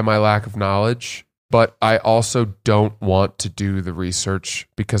frustrated by my lack of knowledge, but I also don't want to do the research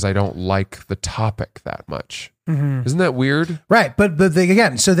because I don't like the topic that much. Mm-hmm. Isn't that weird? Right, but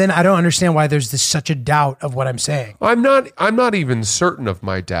again, so then I don't understand why there's such a doubt of what I'm saying. I'm not even certain of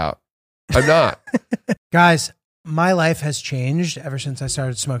my doubt. I'm not. Guys, my life has changed ever since I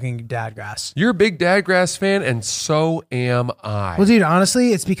started smoking dadgrass. You're a big dadgrass fan, and so am I. Well, dude,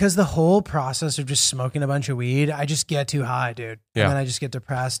 honestly, it's because the whole process of just smoking a bunch of weed, I just get too high, dude. Yeah. And then I just get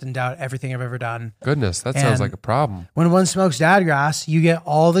depressed and doubt everything I've ever done. Goodness, that sounds like a problem. When one smokes dadgrass, you get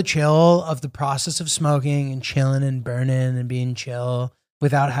all the chill of the process of smoking and chilling and burning and being chill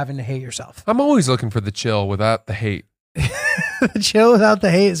without having to hate yourself. I'm always looking for the chill without the hate. The chill without the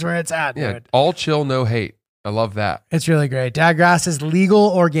hate is where it's at, Yeah, dude. all chill, no hate. I love that. It's really great. Dadgrass is legal,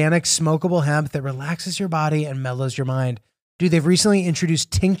 organic, smokable hemp that relaxes your body and mellows your mind. Dude, they've recently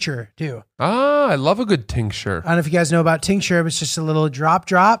introduced tincture, too. Ah, I love a good tincture. I don't know if you guys know about tincture, but it's just a little drop.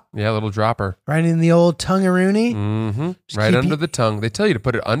 Yeah, a little dropper. Right in the old tongue-a-rooney. Mm-hmm. Right under the tongue. They tell you to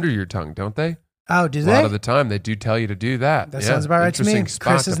put it under your tongue, don't they? Oh, do they? A lot of the time, they do tell you to do that. That sounds about right to me. Interesting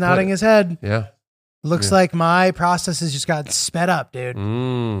spot Chris to is put nodding it. his head. Yeah. Looks like my process has just got sped up, dude.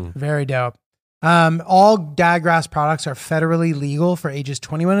 Mm. Very dope. All dadgrass products are federally legal for ages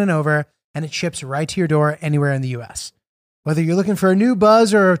 21 and over, and it ships right to your door anywhere in the U.S. Whether you're looking for a new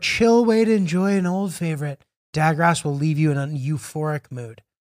buzz or a chill way to enjoy an old favorite, Dadgrass will leave you in a euphoric mood.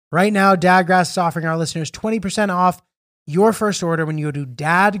 Right now, Dadgrass is offering our listeners 20% off your first order when you go to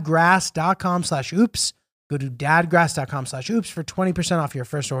dadgrass.com/oops. Go to dadgrass.com/oops for 20% off your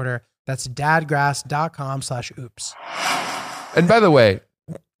first order. That's dadgrass.com/oops. And by the way,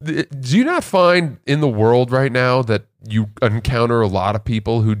 do you not find in the world right now that you encounter a lot of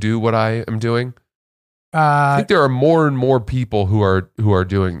people who do what I am doing? I think there are more and more people who are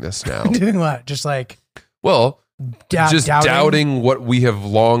doing this now. Doing what? Just like, well, just doubting what we have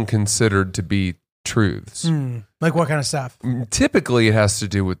long considered to be truths. Like what kind of stuff? Typically, it has to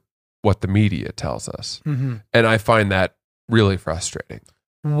do with what the media tells us. Mm-hmm. And I find that really frustrating.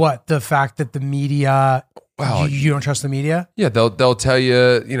 What? The fact that the media, Well, you don't trust the media? Yeah, they'll tell you,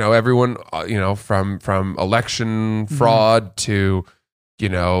 everyone, from election fraud to,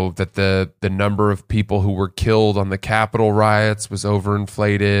 that the number of people who were killed on the Capitol riots was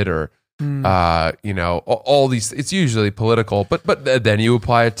overinflated, or all these. It's usually political, but then you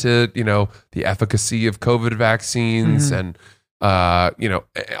apply it to the efficacy of COVID vaccines and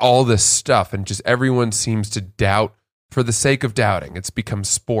all this stuff, and just everyone seems to doubt for the sake of doubting. It's become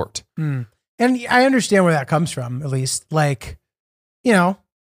sport. And I understand where that comes from, at least. Like, the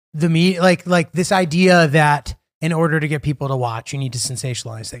media, like this idea that in order to get people to watch, you need to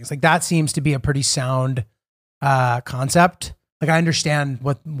sensationalize things. Like that seems to be a pretty sound concept. Like I understand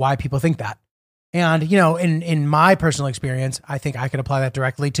why people think that. And, in my personal experience, I think I could apply that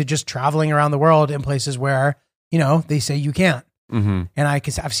directly to just traveling around the world in places where, they say you can't. Mm-hmm. And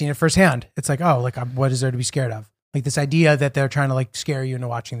I've seen it firsthand. It's like, oh, like what is there to be scared of? Like this idea that they're trying to like scare you into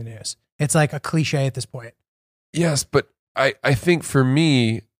watching the news. It's like a cliche at this point. Yes, but I think for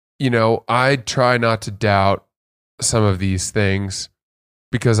me, I try not to doubt some of these things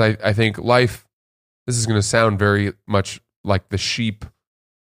because I think life, this is going to sound very much like the sheep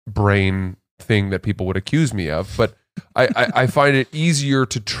brain thing that people would accuse me of, but I find it easier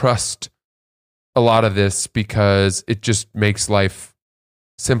to trust a lot of this because it just makes life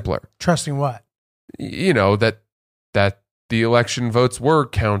simpler. Trusting what? That the election votes were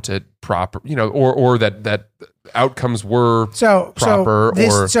counted proper, or that outcomes were proper.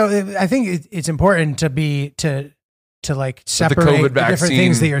 So I think it's important to like separate the different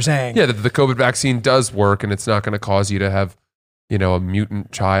things that you're saying. Yeah, that the COVID vaccine does work, and it's not going to cause you to have, a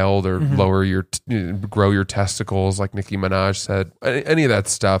mutant child or grow your testicles, like Nicki Minaj said. Any of that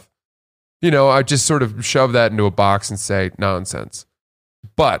stuff. I just sort of shove that into a box and say nonsense.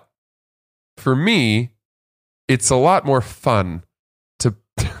 But for me, it's a lot more fun to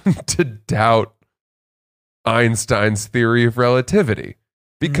to doubt Einstein's theory of relativity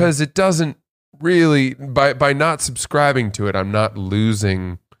because it doesn't really, by not subscribing to it, I'm not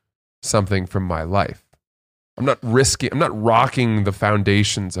losing something from my life. I'm not rocking the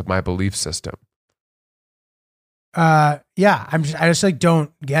foundations of my belief system. I just like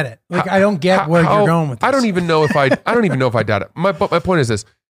don't get it. Like I don't get where you're going with this. I don't even know if I doubt it. My point is this: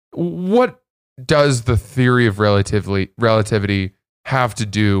 what does the theory of relativity have to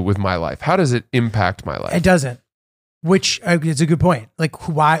do with my life? How does it impact my life? It doesn't. Which is a good point. Like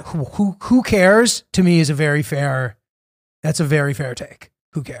who cares? To me is a very fair. That's a very fair take.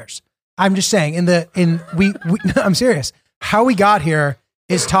 Who cares? I'm just saying. I'm serious. How we got here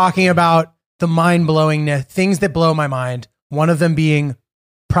is talking about the mind-blowing things that blow my mind. One of them being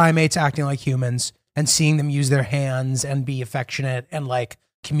primates acting like humans and seeing them use their hands and be affectionate and like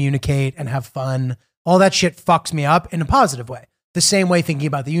communicate and have fun. All that shit fucks me up in a positive way. The same way thinking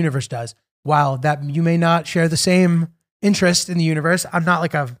about the universe does. While that you may not share the same interest in the universe, I'm not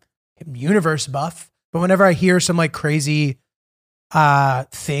like a universe buff, but whenever I hear some like crazy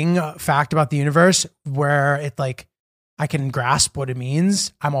fact about the universe where it like I can grasp what it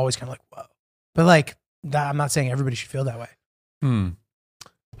means, I'm always kind of like, whoa. But like that, I'm not saying everybody should feel that way.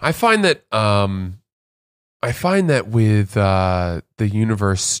 I find that with the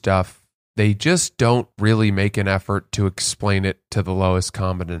universe stuff, they just don't really make an effort to explain it to the lowest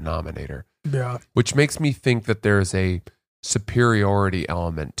common denominator. Yeah. Which makes me think that there's a superiority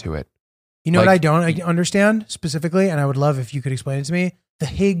element to it. You know what I don't understand specifically, and I would love if you could explain it to me? The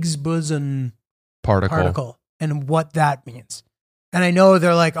Higgs boson particle and what that means. And I know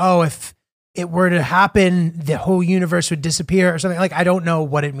they're like, oh, if it were to happen, the whole universe would disappear or something. Like, I don't know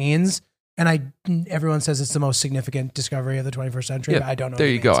what it means. And everyone says it's the most significant discovery of the 21st century, but I don't know. There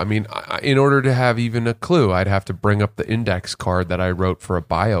you go. I mean, in order to have even a clue, I'd have to bring up the index card that I wrote for a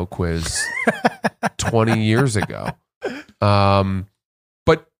bio quiz 20 years ago.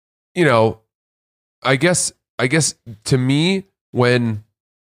 But, I guess to me, when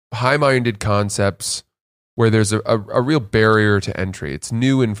high-minded concepts where there's a real barrier to entry. It's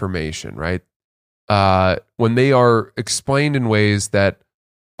new information, right? When they are explained in ways that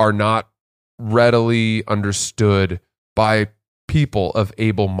are not readily understood by people of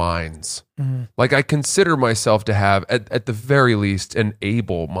able minds. Mm-hmm. Like I consider myself to have, at the very least, an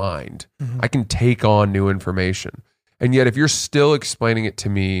able mind. Mm-hmm. I can take on new information. And yet if you're still explaining it to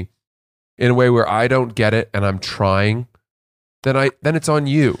me in a way where I don't get it and I'm trying, then it's on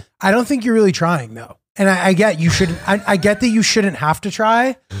you. I don't think you're really trying though. And I get you should. I get that you shouldn't have to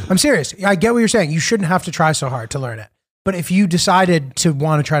try. I'm serious. I get what you're saying. You shouldn't have to try so hard to learn it. But if you decided to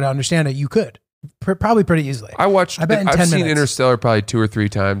want to try to understand it, you could probably pretty easily. I've seen minutes. Interstellar probably 2 or 3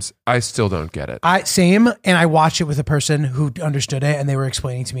 times. I still don't get it. Same. And I watched it with a person who understood it, and they were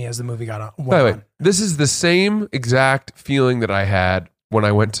explaining to me as the movie got on. By the way, this is the same exact feeling that I had when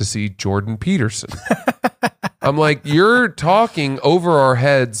I went to see Jordan Peterson. I'm like, you're talking over our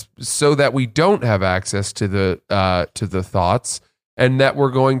heads so that we don't have access to the thoughts, and that we're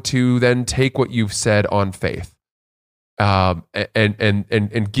going to then take what you've said on faith,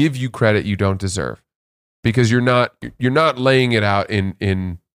 and give you credit you don't deserve, because you're not laying it out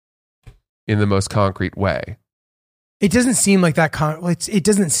in the most concrete way. It doesn't seem like that. It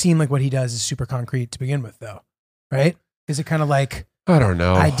doesn't seem like what he does is super concrete to begin with, though, right? Is it kind of like, I don't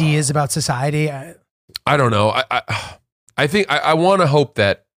know, ideas about society? I don't know. I think I want to hope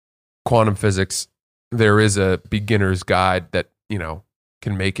that quantum physics, there is a beginner's guide that,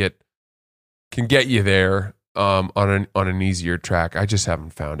 can get you there on an easier track. I just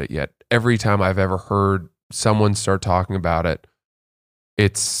haven't found it yet. Every time I've ever heard someone start talking about it,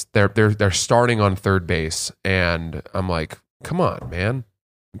 it's they're starting on third base, and I'm like, come on, man,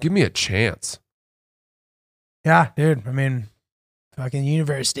 give me a chance. Yeah, dude. I mean, fucking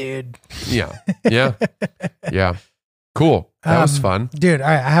universe, dude. Yeah. Cool. That was fun, dude.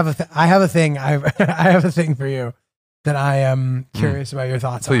 I have a thing. I have a thing for you that I am curious about your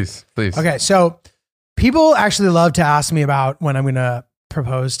thoughts on. Please. Okay, so people actually love to ask me about when I'm going to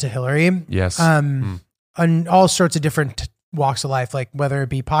propose to Hillary. Yes. On all sorts of different walks of life, like whether it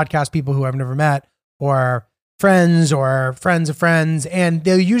be podcast people who I've never met, or friends of friends, and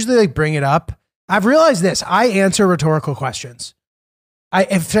they'll usually bring it up. I've realized this. I answer rhetorical questions.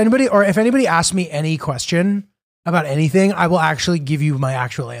 If anybody asks me any question about anything, I will actually give you my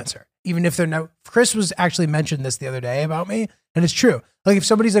actual answer. Even if they're not. Chris was actually mentioned this the other day about me, and it's true. Like if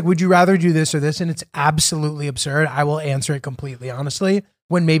somebody's like, would you rather do this or this? And it's absolutely absurd, I will answer it completely honestly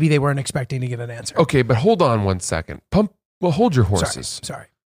when maybe they weren't expecting to get an answer. Okay, but hold on one second. Hold your horses. Sorry.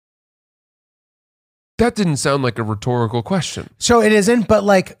 That didn't sound like a rhetorical question. So it isn't, but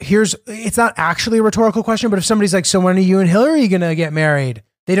like, it's not actually a rhetorical question, but if somebody's like, so when are you and Hillary going to get married?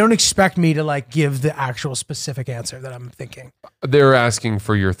 They don't expect me to like give the actual specific answer that I'm thinking. They're asking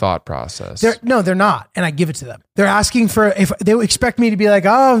for your thought process. No, they're not. And I give it to them. They're asking for, if they expect me to be like,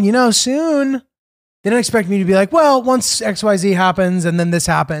 oh, soon. They don't expect me to be like, well, once XYZ happens and then this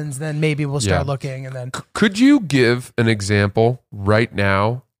happens, then maybe we'll start looking. And then could you give an example right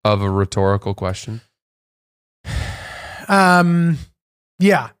now of a rhetorical question?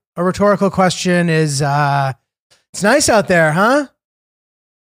 Yeah. A rhetorical question is, it's nice out there, huh?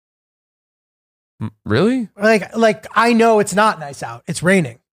 Really? Like I know it's not nice out. It's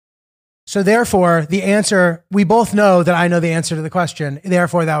raining. So therefore, the answer, we both know that I know the answer to the question.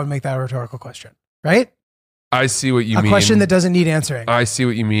 Therefore, that would make that a rhetorical question, right? I see what you mean. A question that doesn't need answering. I see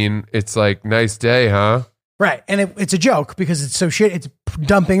what you mean. It's like, nice day, huh? Right. And it's a joke because it's so shit. It's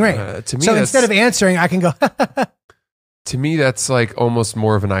dumping rain. To me, so instead of answering, I can go, to me, that's like almost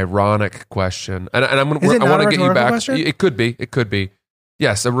more of an ironic question. And I want to get you back. Question? It could be.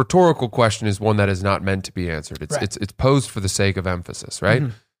 Yes, a rhetorical question is one that is not meant to be answered. It's posed for the sake of emphasis, right?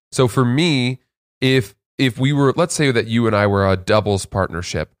 Mm-hmm. So for me, if we were, let's say that you and I were a doubles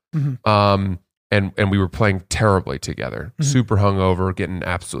partnership, and we were playing terribly together, super hungover, getting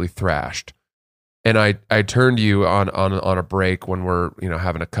absolutely thrashed, and I turned to you on a break when we're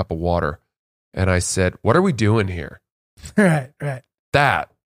having a cup of water, and I said, "What are we doing here?" Right.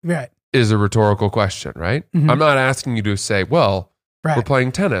 That is a rhetorical question, right? Mm-hmm. I'm not asking you to say, well, right, we're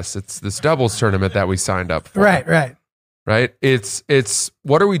playing tennis. It's this doubles tournament that we signed up for. Right. It's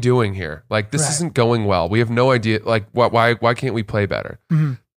what are we doing here? Like, this isn't going well. We have no idea. Like, why can't we play better?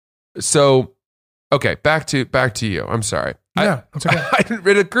 Mm-hmm. So, okay, back to you. I'm sorry. Yeah, it's okay.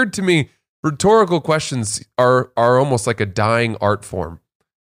 It occurred to me, rhetorical questions are almost like a dying art form.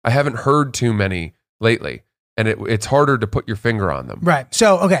 I haven't heard too many lately, and it's harder to put your finger on them. Right.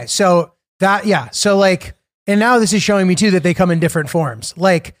 So, okay. So that, So like, and now this is showing me too that they come in different forms.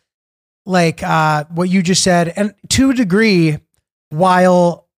 Like what you just said, and to a degree,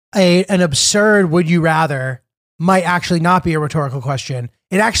 while an absurd would you rather might actually not be a rhetorical question.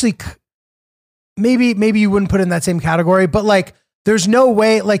 It actually, maybe you wouldn't put it in that same category, but like, there's no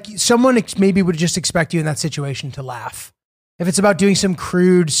way, like someone maybe would just expect you in that situation to laugh. If it's about doing some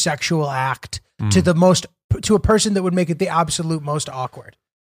crude sexual act to a person that would make it the absolute most awkward.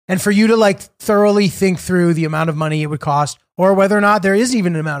 And for you to like thoroughly think through the amount of money it would cost or whether or not there is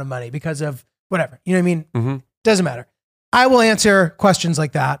even an amount of money because of whatever, you know what I mean? Mm-hmm. Doesn't matter. I will answer questions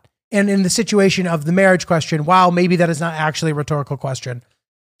like that. And in the situation of the marriage question, while maybe that is not actually a rhetorical question,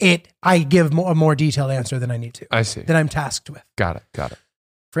 I give a more detailed answer than I need to. I see. That I'm tasked with. Got it.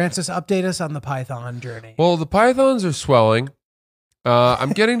 Francis, update us on the Python journey. Well, the pythons are swelling. I'm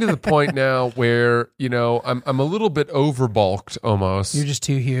getting to the point now where, you know, I'm a little bit overbulked almost. You're just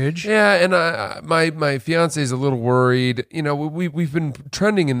too huge. Yeah, and my fiance is a little worried. You know, we've been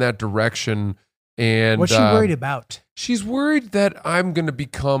trending in that direction. And what's she worried about? She's worried that I'm going to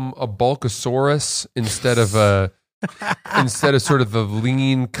become a bulkosaurus instead of sort of the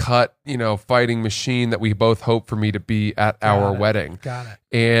lean cut, you know, fighting machine that we both hope for me to be at our wedding. Got it.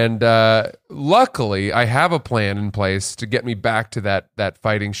 And luckily, I have a plan in place to get me back to that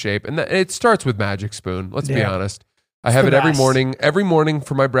fighting shape, and it starts with Magic Spoon. Let's be honest. I have it every morning. Every morning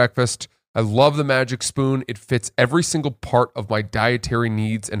for my breakfast. I love the Magic Spoon. It fits every single part of my dietary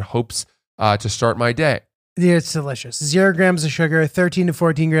needs and hopes to start my day. Yeah, it's delicious. 0 grams of sugar, 13 to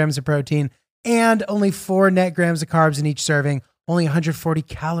 14 grams of protein, and only 4 net grams of carbs in each serving, only 140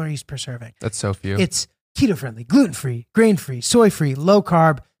 calories per serving. That's so few. It's keto-friendly, gluten-free, grain-free, soy-free,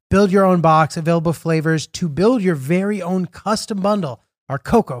 low-carb. Build your own box, available flavors to build your very own custom bundle are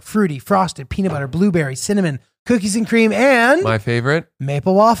cocoa, fruity, frosted, peanut butter, blueberry, cinnamon, cookies and cream, and my favorite,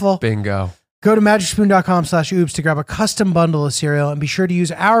 maple waffle. Bingo. Go to magicspoon.com/oops to grab a custom bundle of cereal and be sure to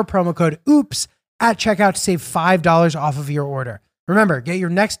use our promo code OOPS at checkout to save $5 off of your order. Remember, get your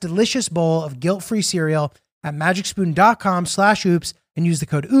next delicious bowl of guilt-free cereal at magicspoon.com/oops and use the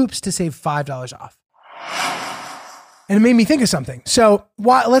code OOPS to save $5 off. And it made me think of something. So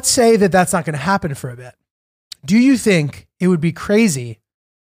let's say that that's not going to happen for a bit. Do you think it would be crazy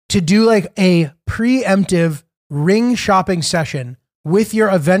to do like a preemptive ring shopping session with your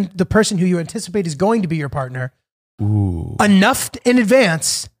event, the person who you anticipate is going to be your partner, enough in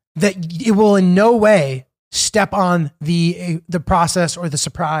advance that it will in no way step on the process or the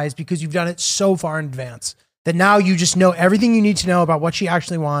surprise because you've done it so far in advance that now you just know everything you need to know about what she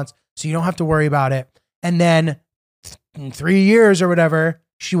actually wants, so you don't have to worry about it. And then in 3 years or whatever,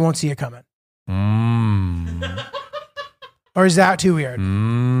 she won't see it coming. Or is that too weird?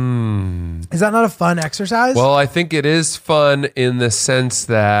 Is that not a fun exercise? Well, I think it is fun in the sense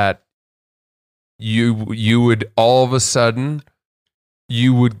that you would all of a sudden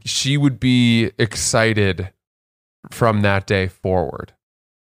she would be excited from that day forward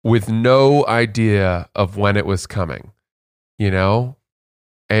with no idea of when it was coming. You know,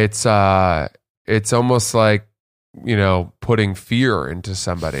 it's almost like, you know, putting fear into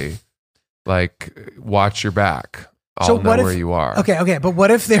somebody, like watch your back. I'll know where you are. Okay. But what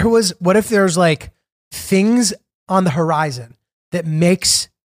if there's like things on the horizon that makes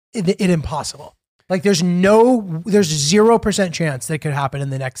it impossible? Like there's 0% chance that it could happen in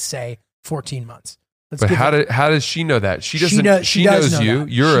the next, say, 14 months. But how does she know that? She doesn't. She knows you.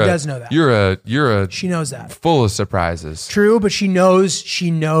 She does know that. You're a. She knows that. Full of surprises. True, but she knows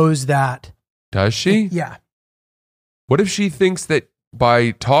that. Does she? Yeah. What if she thinks that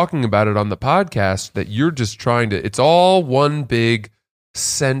by talking about it on the podcast that you're just trying to? It's all one big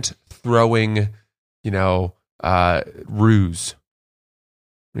scent throwing, you know, ruse.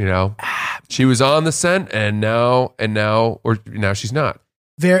 You know, she was on the scent, and now she's not.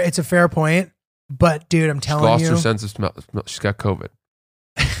 It's a fair point. But dude, I'm telling you, she lost her sense of smell. She's got COVID.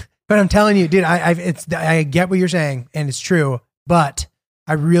 But I'm telling you, dude, I get what you're saying, and it's true. But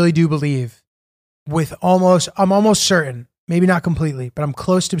I really do believe, I'm almost certain, maybe not completely, but I'm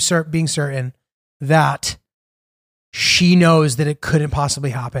close to being certain that she knows that it couldn't possibly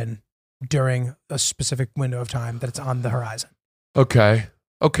happen during a specific window of time that it's on the horizon. Okay.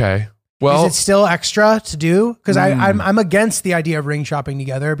 Well, is it still extra to do? Because I'm against the idea of ring shopping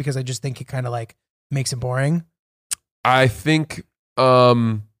together because I just think it kind of like makes it boring. I think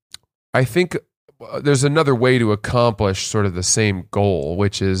there's another way to accomplish sort of the same goal,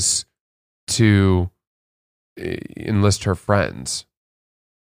 which is to enlist her friends.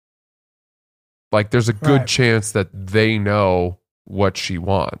 Like there's a good chance that they know what she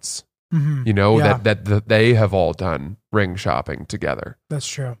wants. Mm-hmm. You know, that they have all done ring shopping together. That's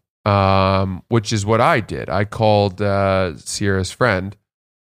true. Which is what I did. I called Sierra's friend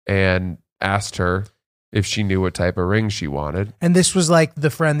and asked her if she knew what type of ring she wanted. And this was like the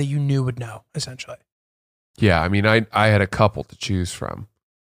friend that you knew would know, essentially. Yeah, I mean, I had a couple to choose from.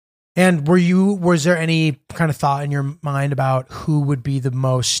 And was there any kind of thought in your mind about who would be the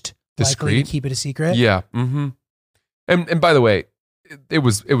most likely Discreet? to keep it a secret? Yeah. Mm-hmm. And by the way, it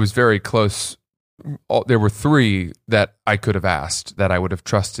was very close. There were 3 that I could have asked that I would have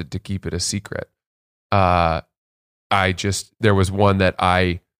trusted to keep it a secret. There was one that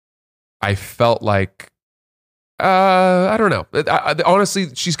I felt like, I don't know. Honestly,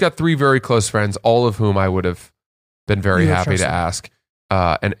 she's got 3 very close friends, all of whom I would have been very happy to ask,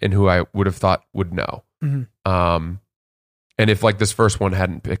 and who I would have thought would know. Mm-hmm. And if like this first one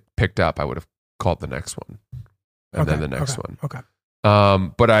hadn't picked up, I would have called the next one, and then the next one. Okay.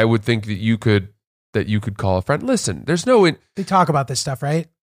 But I would think that you could call a friend. Listen, there's no. They talk about this stuff, right?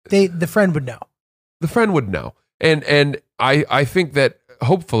 The friend would know. The friend would know, and I think that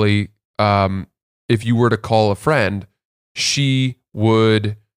hopefully, if you were to call a friend, she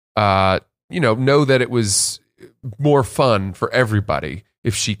would, know that it was more fun for everybody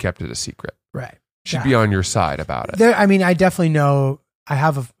if she kept it a secret. Right. She'd be on your side about it. I definitely know.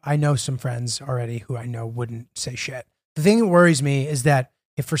 I know some friends already who I know wouldn't say shit. The thing that worries me is that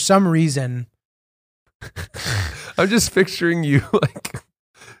if for some reason, I'm just picturing you like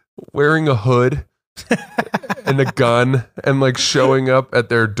wearing a hood and a gun and like showing up at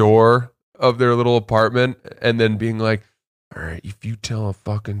their door of their little apartment and then being like, all right, if you tell a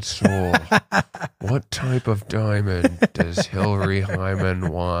fucking soul, what type of diamond does Hillary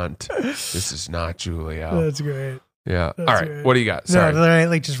Hyman want? This is not Julia. That's great. Yeah. That's all right. great. What do you got? Sorry. No, right,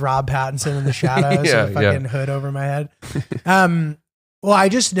 like just Rob Pattinson in the shadows Yeah, with a fucking hood over my head. Well, I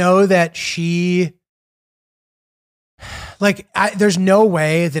just know that she, like, there's no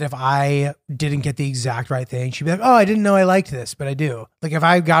way that if I didn't get the exact right thing, she'd be like, oh, I didn't know I liked this, but I do. Like, if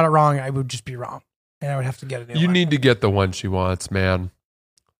I got it wrong, I would just be wrong. And I would have to get a new one. You need to get the one she wants, man.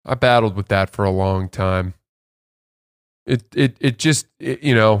 I battled with that for a long time. That's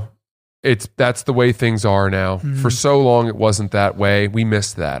the way things are now. Mhm. For so long, it wasn't that way. We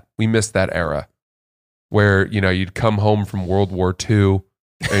missed that. We missed that era where, you'd come home from World War II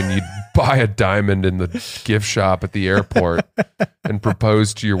and you'd buy a diamond in the gift shop at the airport and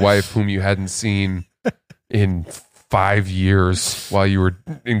propose to your wife whom you hadn't seen in 5 years while you were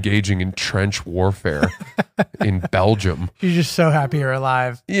engaging in trench warfare in Belgium. She's just so happy you're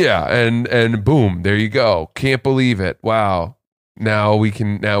alive. Yeah, and boom, there you go. Can't believe it. Wow. Now we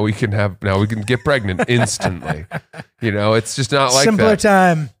can get pregnant instantly. It's just not like Simpler that.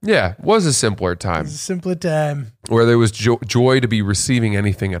 time. Yeah, it was a simpler time It's a simpler time. where there was joy to be receiving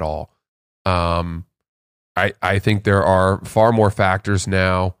anything at all. I think there are far more factors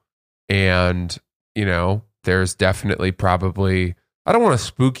now, and there's definitely probably, I don't want to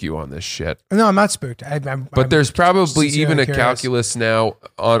spook you on this shit, No, I'm not spooked. but there's probably sincerely even a curious. calculus now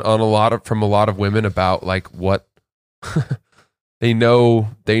on from a lot of women about like what they know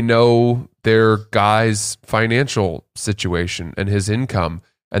their guy's financial situation and his income,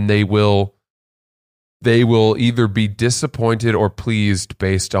 and they will either be disappointed or pleased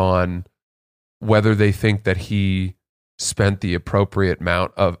based on whether they think that he spent the appropriate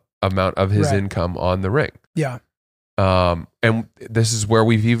amount of his Right. income on the ring. Yeah. And this is where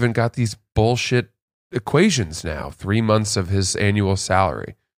we've even got these bullshit equations now. 3 months of his annual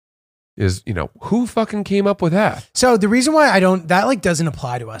salary is, who fucking came up with that? So the reason why that like doesn't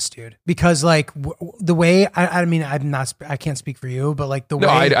apply to us, dude, because like the way, I can't speak for you, but like the No,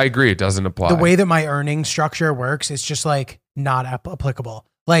 way, I agree. It doesn't apply. the way that my earning structure works, it's just like not applicable.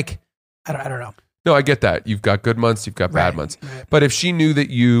 Like, I don't know. No, I get that. You've got good months, you've got bad Right, months. right. But if she knew that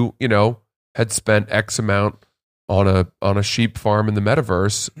you, had spent X amount on a sheep farm in the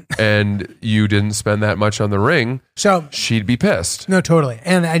metaverse and you didn't spend that much on the ring, So she'd be pissed. no, totally.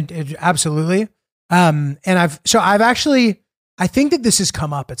 And absolutely. And I've actually, I think that this has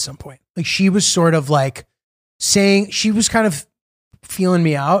come up at some point. Like she was sort of like saying, she was kind of feeling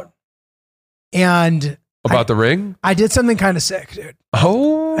me out. And About the ring? I did something kind of sick, dude.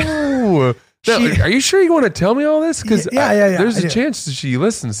 Oh. Now, She- are you sure you want to tell me all this? Because Yeah, there's I a do. chance that she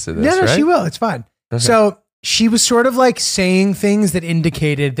listens to this, No, right? she will. It's fine. Okay. So she was sort of like saying things that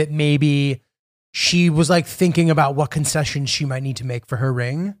indicated that maybe she was like thinking about what concessions she might need to make for her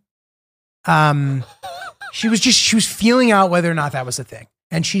ring. She was feeling out whether or not that was a thing.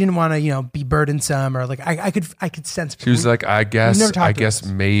 And she didn't want to, be burdensome or like, I could sense. She was like, I never guess talked about this.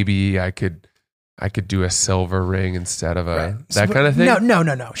 maybe I could do a silver ring instead of Right. that So, kind of thing.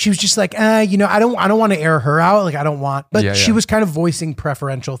 No. She was just like, I don't want to air her out. Like, I don't want, but Yeah, she yeah. was kind of voicing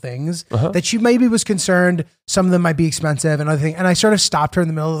preferential things Uh-huh. that she maybe was concerned. Some of them might be expensive and other things. And I sort of stopped her in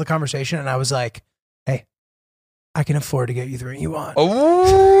the middle of the conversation and I was like, hey, I can afford to get you the ring you want. Oh,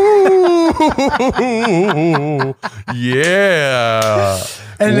 yeah.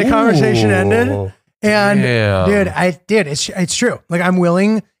 And the conversation ended. And Damn. dude, it's true. Like I'm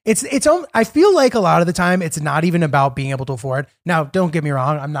willing. I feel like a lot of the time it's not even about being able to afford. Now, don't get me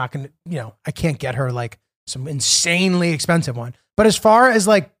wrong. I'm not going to, I can't get her like some insanely expensive one. But as far as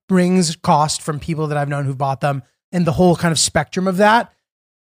like rings cost from people that I've known who've bought them and the whole kind of spectrum of that,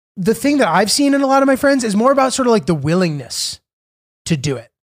 the thing that I've seen in a lot of my friends is more about sort of like the willingness to do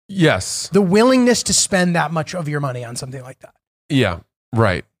it. Yes. The willingness to spend that much of your money on something like that. Yeah.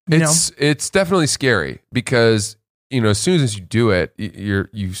 Right. It's definitely scary because, as soon as you do it,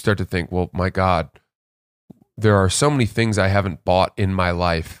 you start to think, well, my God, there are so many things I haven't bought in my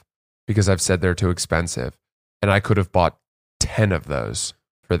life because I've said they're too expensive. And I could have bought 10 of those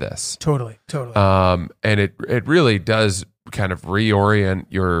for this. Totally. And it really does kind of reorient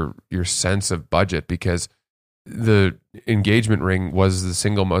your sense of budget because the engagement ring was the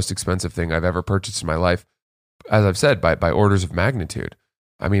single most expensive thing I've ever purchased in my life. As I've said, by orders of magnitude.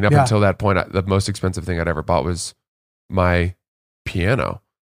 I mean, up until that point, the most expensive thing I'd ever bought was my piano,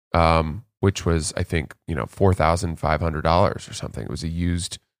 which was, I think, $4,500 or something. It was a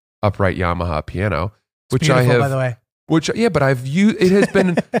used upright Yamaha piano, which I have, by the way. But I've used. It has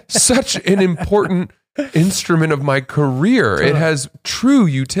been such an important instrument of my career. Totally. It has true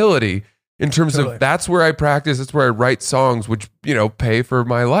utility in terms of that's where I practice. That's where I write songs, which pay for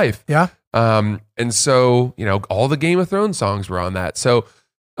my life. Yeah. And so all the Game of Thrones songs were on that. So,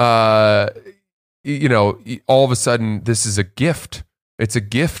 all of a sudden, this is a gift. It's a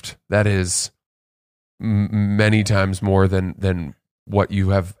gift that is many times more than what you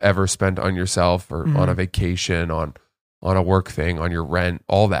have ever spent on yourself or on a vacation, on a work thing, on your rent,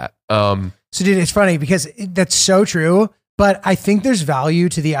 all that. So dude, it's funny because that's so true, but I think there's value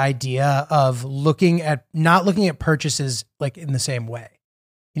to the idea of not looking at purchases like in the same way.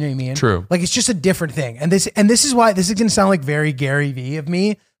 You know what I mean? True. Like it's just a different thing. And this is why this is going to sound like very Gary Vee of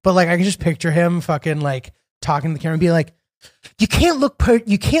me, but like I can just picture him fucking like talking to the camera and be like, you can't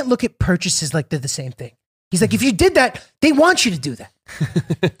look at purchases like they're the same thing. He's like, if you did that, they want you to do that.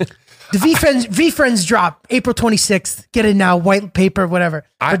 The V-Friends drop April 26th. Get it now, white paper, whatever.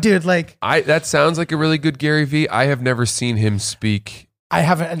 But dude, like, that sounds like a really good Gary Vee. I have never seen him speak. I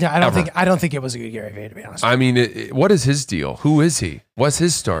haven't. I don't think it was a good Gary Vee, to be honest. I mean, what is his deal? Who is he? What's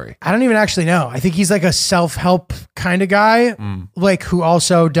his story? I don't even actually know. I think he's like a self-help kind of guy, like who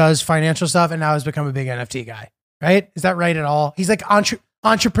also does financial stuff and now has become a big NFT guy. Right? Is that right at all? He's like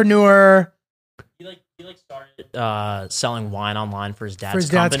entrepreneur. He started selling wine online for his dad's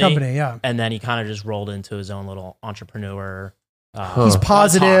company, yeah. And then he kind of just rolled into his own little entrepreneur. He's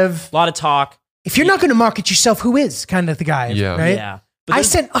positive. A lot of talk. If you're not going to market yourself, who is kind of the guy? Yeah. Right? Yeah. I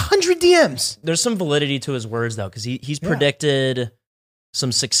sent 100 DMs. There's some validity to his words though, because he's predicted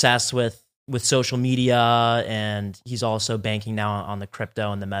some success with social media, and he's also banking now on the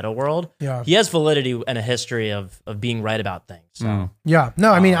crypto and the meta world. Yeah. He has validity and a history of being right about things. So. Yeah.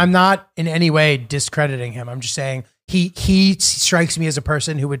 No, I mean, I'm not in any way discrediting him. I'm just saying he strikes me as a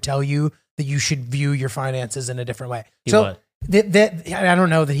person who would tell you that you should view your finances in a different way. He would. I don't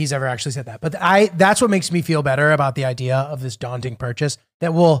know that he's ever actually said that, but that's what makes me feel better about the idea of this daunting purchase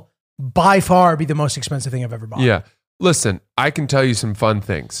that will by far be the most expensive thing I've ever bought. Yeah. Listen, I can tell you some fun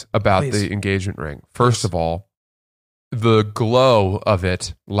things about Please. the engagement ring. First of all, the glow of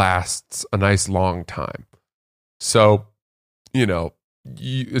it lasts a nice long time. So,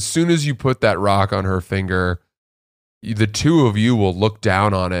 as soon as you put that rock on her finger, the two of you will look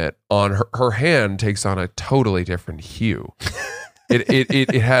down on it. On her hand takes on a totally different hue.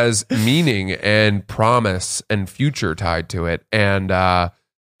 It has meaning and promise and future tied to it. And,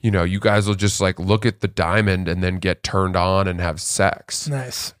 you guys will just like look at the diamond and then get turned on and have sex.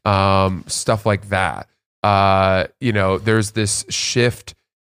 Nice. Stuff like that. There's this shift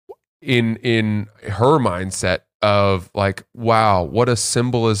in her mindset of like, wow, what a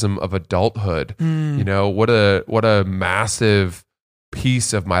symbolism of adulthood. What a massive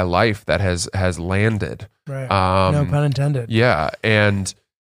piece of my life that has landed. Right. No pun intended. Yeah. And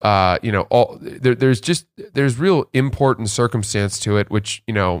there's real import and circumstance to it, which,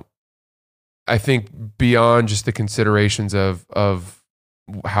 I think beyond just the considerations of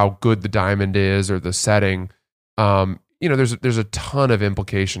how good the diamond is or the setting, there's a ton of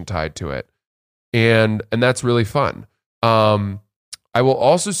implication tied to it. And that's really fun. I will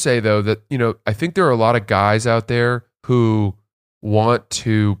also say though that, I think there are a lot of guys out there who want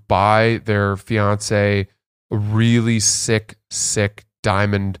to buy their fiance a really sick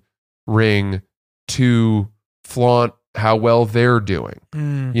diamond ring to flaunt how well they're doing.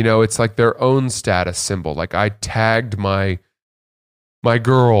 You know, it's like their own status symbol. Like I tagged my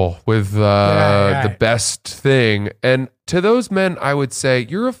girl with the best thing. And to those men, I would say,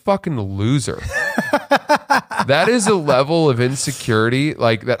 you're a fucking loser. That is a level of insecurity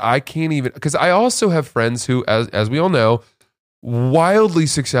like that I can't even, because I also have friends who, as we all know, wildly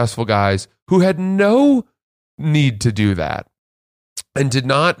successful guys who had no need to do that and did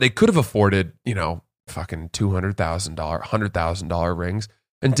not, they could have afforded, you know, fucking $200,000, $100,000 rings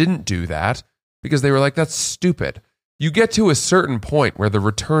and didn't do that because they were like, that's stupid. You get to a certain point where the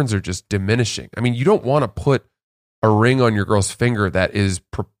returns are just diminishing. I mean, you don't want to put a ring on your girl's finger that is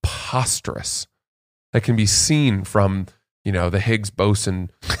preposterous, that can be seen from, you know, the Higgs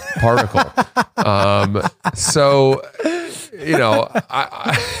boson particle. So, you know,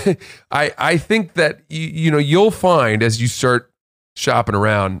 I think that, you know, you'll find as you start shopping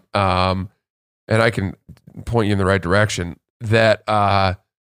around, and I can point you in the right direction, that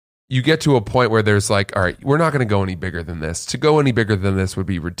you get to a point where there's like, all right, we're not going to go any bigger than this. To go any bigger than this would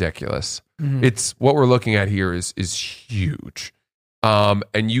be ridiculous. It's what we're looking at here is huge.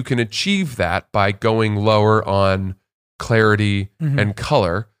 And you can achieve that by going lower on clarity and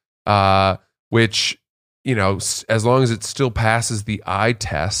color, which, you know, as long as it still passes the eye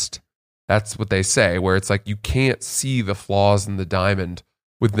test, that's what they say, where it's like you can't see the flaws in the diamond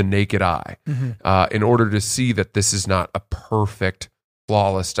with the naked eye. In order to see that this is not a perfect,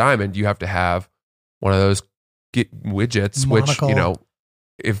 flawless diamond, you have to have one of those widgets, which, you know,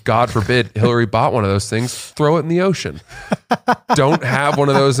 if God forbid Hillary bought one of those things, throw it in the ocean. Don't have one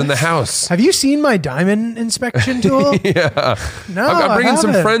of those in the house. Have you seen my diamond inspection tool? Yeah. No, I'm bringing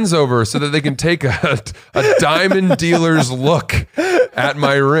some haven't. friends over so that they can take a diamond dealer's look at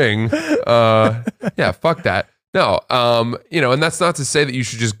my ring. Yeah, fuck that. No, you know, and that's not to say that you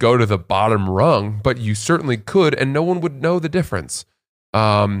should just go to the bottom rung, but you certainly could, and no one would know the difference.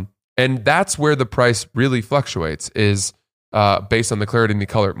 And that's where the price really fluctuates, is based on the clarity and the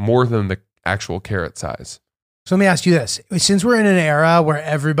color more than the actual carat size. So let me ask you this. Since we're in an era where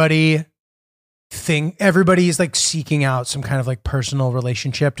everybody is like seeking out some kind of like personal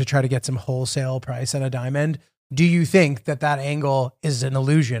relationship to try to get some wholesale price at a diamond, do you think that angle is an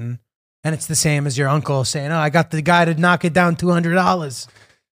illusion? And it's the same as your uncle saying, oh, I got the guy to knock it down $200.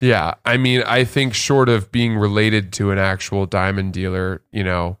 Yeah. I mean, I think short of being related to an actual diamond dealer, you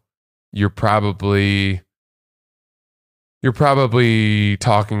know, you're probably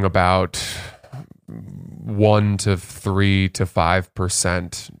talking about 1 to 3 to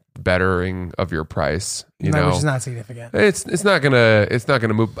 5% bettering of your price. You know, which is not significant. It's not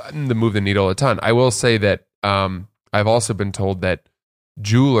gonna move the needle a ton. I will say that I've also been told that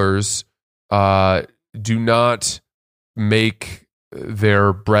jewelers do not make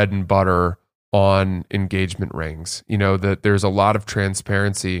their bread and butter on engagement rings. You know, that there's a lot of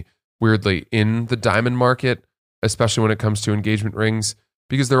transparency, weirdly, in the diamond market, especially when it comes to engagement rings,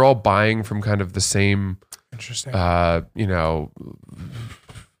 because they're all buying from kind of the same, interesting, you know,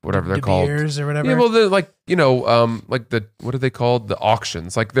 whatever they're De called, Beers or whatever. Yeah, well, they're like, you know, like what are they called? The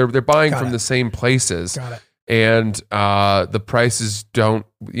auctions. Like they're buying from the same places. Got it. And the prices don't,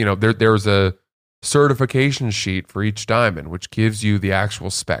 you know, there's a certification sheet for each diamond, which gives you the actual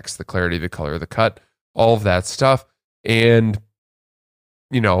specs, the clarity, the color, the cut, all of that stuff. And,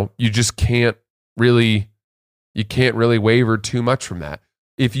 you know, you just can't really waver too much from that.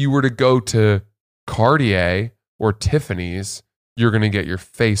 If you were to go to Cartier or Tiffany's, you're going to get your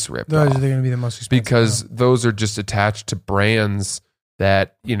face ripped off. Those are going to be the most expensive. Because those are just attached to brands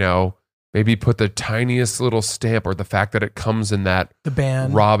that, you know, maybe put the tiniest little stamp, or the fact that it comes in that the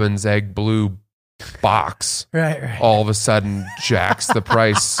band Robin's Egg Blue box, right. all of a sudden jacks the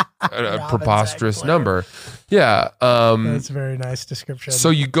price a preposterous number. Yeah. That's a very nice description. So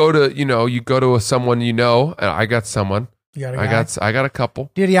you go to someone, you know, and I got someone. You got a guy? I got a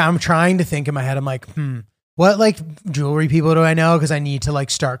couple. Dude, yeah, I'm trying to think in my head. I'm like, what like jewelry people do I know? Because I need to like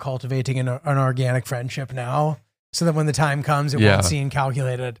start cultivating an organic friendship now, so that when the time comes, it won't seem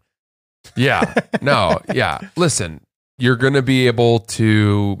calculated. Yeah. No. Yeah. Listen, you're going to be able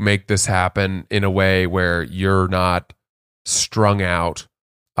to make this happen in a way where you're not strung out.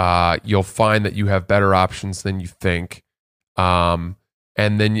 You'll find that you have better options than you think. And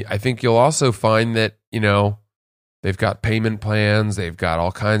then I think you'll also find that, you know, they've got payment plans, they've got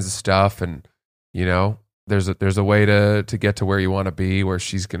all kinds of stuff. And, you know, there's a way to get to where you want to be, where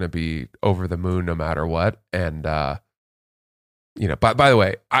she's going to be over the moon no matter what. And, you know, by the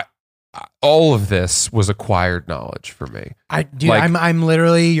way, all of this was acquired knowledge for me. I'm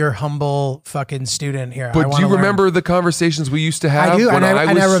literally your humble fucking student here. But do you remember the conversations we used to have? I do, when and I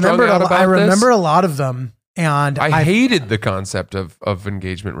remember strung out about I remember this? a lot of them. And I hated the concept of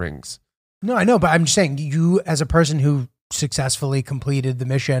engagement rings. No, I know, but I'm just saying, you as a person who successfully completed the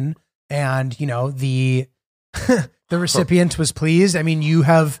mission, and the the recipient was pleased. I mean,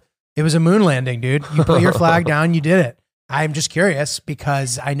 it was a moon landing, dude. You put your flag down, you did it. I'm just curious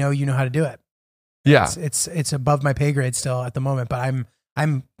because I know you know how to do it. Yeah, it's above my pay grade still at the moment, but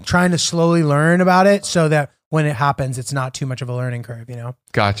I'm trying to slowly learn about it so that when it happens, it's not too much of a learning curve.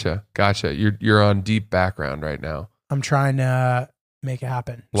 Gotcha. You're on deep background right now. I'm trying to make it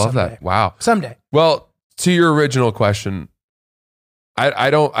happen. Love someday. that. Wow. Someday. Well, to your original question,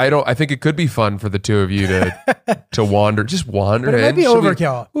 I think it could be fun for the two of you to wander. But it might be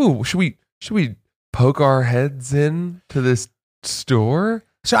overkill. Should we poke our heads in to this store?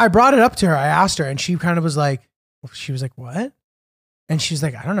 So I brought it up to her. I asked her, and she kind of was like, what? And she's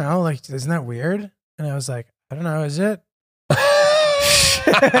like, I don't know. Like, isn't that weird? And I was like, I don't know. Is it? And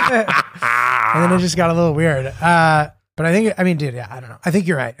then it just got a little weird. But dude, yeah, I don't know. I think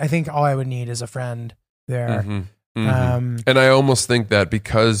you're right. I think all I would need is a friend there. And I almost think that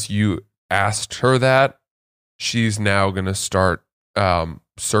because you asked her that, she's now going to start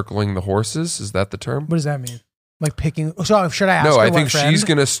circling the horses. Is that the term? What does that mean? Like picking? So should I ask her? No, I what think friend? she's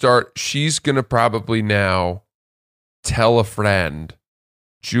going to start. She's going to probably now tell a friend,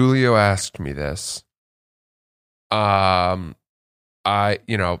 Julio asked me this. This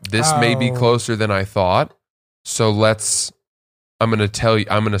may be closer than I thought. So I'm going to tell you,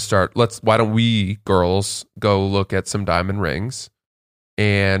 I'm going to start. Why don't we girls go look at some diamond rings?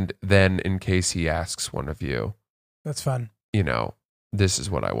 And then in case he asks one of you, that's fun. This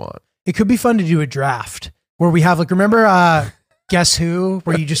is what I want. It could be fun to do a draft where we have remember Guess Who,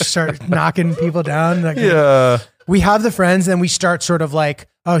 where you just start knocking people down. Yeah. We have the friends and we start sort of like,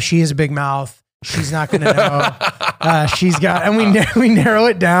 oh, she has a big mouth. She's not going to know. She's got, and we narrow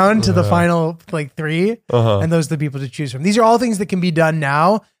it down to the final 3. And those are the people to choose from. These are all things that can be done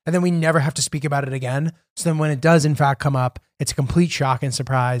now. And then we never have to speak about it again. So then when it does in fact come up, it's a complete shock and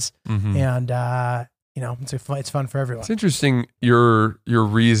surprise. And, it's fun for everyone. It's interesting your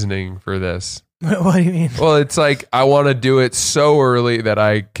reasoning for this. What do you mean? Well, it's like I want to do it so early that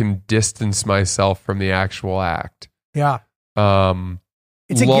I can distance myself from the actual act. Yeah.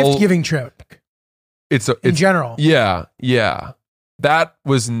 It's a gift-giving trip. In general. Yeah. That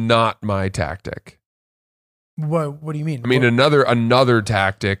was not my tactic. What do you mean? I mean, another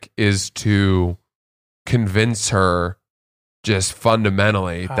tactic is to convince her just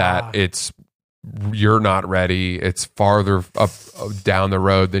fundamentally that you're not ready. It's farther up down the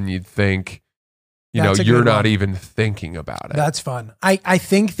road than you'd think. You're not even thinking about it. That's fun. I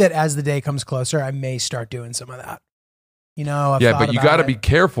think that as the day comes closer, I may start doing some of that. But you got to be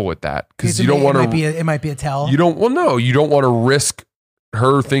careful with that because you don't want to. It might be a tell. You don't. Well, no, you don't want to risk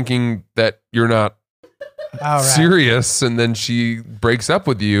her thinking that you're not serious, and then she breaks up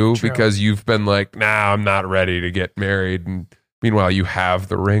with you because you've been like, "Nah, I'm not ready to get married." And meanwhile, you have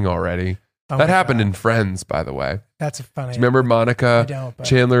the ring already. That happened in Friends, by the way. That's funny. Do you remember Monica? I don't. But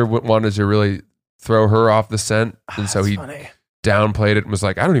Chandler wanted to really throw her off the scent, and so he downplayed it and was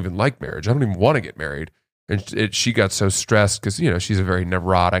like, "I don't even like marriage. I don't even want to get married." And she got so stressed because, she's a very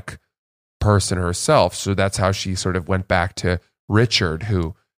neurotic person herself. So that's how she sort of went back to Richard,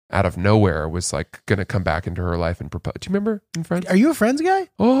 who out of nowhere was like going to come back into her life and propose. Do you remember in Friends? Are you a Friends guy?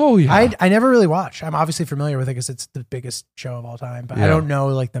 Oh, yeah. I never really watched. I'm obviously familiar with it because it's the biggest show of all time, but I don't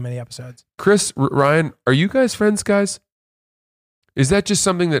know the many episodes. Chris, Ryan, are you guys Friends guys? Is that just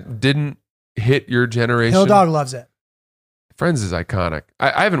something that didn't hit your generation? Hill Dog loves it. Friends is iconic.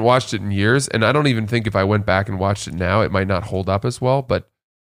 I haven't watched it in years, and I don't even think if I went back and watched it now, it might not hold up as well. But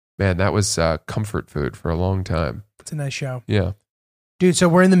man, that was comfort food for a long time. It's a nice show. Yeah. Dude, so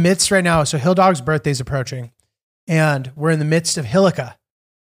we're in the midst right now. So Hill Dog's birthday's approaching, and we're in the midst of Hillica.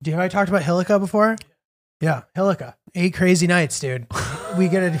 Have I talked about Hillica before? Yeah, Hillica. 8 crazy nights, dude.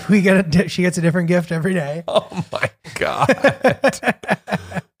 She gets a different gift every day. Oh my God.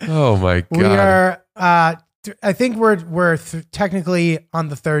 Oh my God. We are, I think we're technically on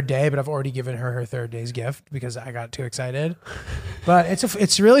the 3rd day, but I've already given her 3rd day's gift because I got too excited. But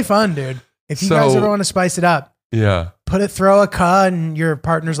it's really fun, dude. If you guys ever want to spice it up, throw a "K" in your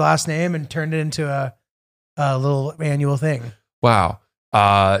partner's last name and turn it into a little annual thing. Wow.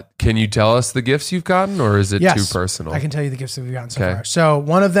 Can you tell us the gifts you've gotten, or is it too personal? I can tell you the gifts that we've gotten so far. So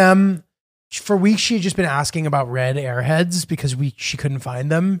one of them, for weeks, she had just been asking about red Airheads because she couldn't find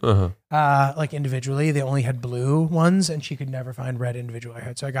them individually. They only had blue ones, and she could never find red individual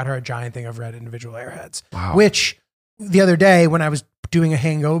Airheads. So I got her a giant thing of red individual Airheads, which the other day when I was doing a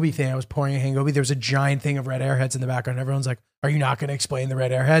Hangobi thing, I was pouring a Hangobi. There was a giant thing of red airheads in the background. Everyone's like, "Are you not going to explain the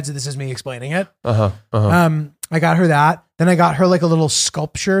red airheads?" This is me explaining it. I got her that. Then I got her like a little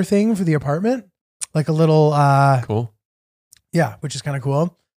sculpture thing for the apartment, like a little Cool. Yeah, which is kind of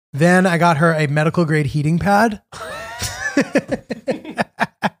cool. Then I got her a medical grade heating pad.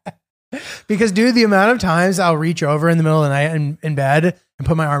 Because, dude, the amount of times I'll reach over in the middle of the night in bed and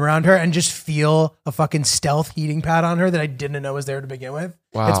put my arm around her and just feel a fucking stealth heating pad on her that I didn't know was there to begin with.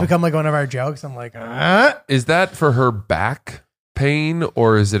 Wow. It's become like one of our jokes. I'm like, Is that for her back pain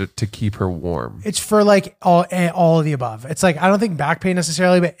or is it to keep her warm? It's for like all of the above. It's like, I don't think back pain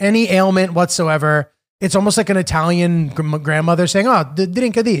necessarily, but any ailment whatsoever. It's almost like an Italian grandmother saying, "Oh,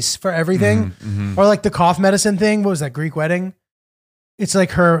 drink of these for everything." Or like the cough medicine thing. What was that, Greek wedding? It's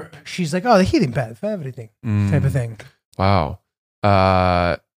like she's like, "Oh, the heating pad for everything," type of thing. Wow.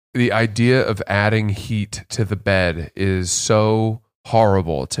 The idea of adding heat to the bed is so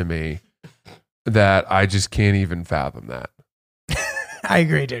horrible to me that I just can't even fathom that. I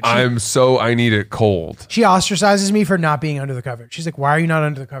agree, dude. I need it cold. She ostracizes me for not being under the covers. She's like, "Why are you not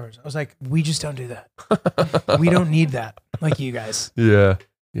under the covers?" I was like, "We just don't do that. We don't need that like you guys." Yeah.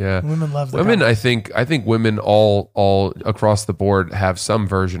 Yeah. Women love the women. covers. I think women all across the board have some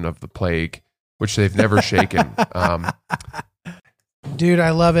version of the plague, which they've never shaken. Dude, I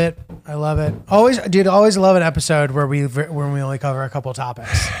love it. I love it. Always love an episode where we only cover a couple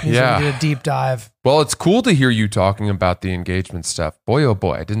topics. Yeah. We do a deep dive. Well, it's cool to hear you talking about the engagement stuff. Boy, oh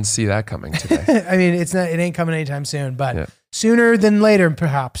boy, I didn't see that coming today. I mean, it ain't coming anytime soon, but sooner than later,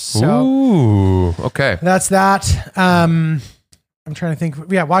 perhaps. So ooh, okay. that's that. I'm trying to think.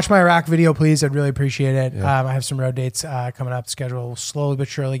 Yeah, watch my Iraq video, please. I'd really appreciate it. Yeah. I have some road dates coming up. The schedule will slowly but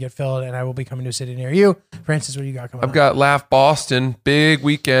surely get filled, and I will be coming to a city near you. Francis, what do you got coming up? I've got Laugh Boston, big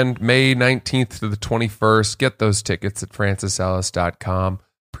weekend, May 19th to the 21st. Get those tickets at francisellis.com.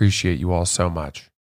 Appreciate you all so much.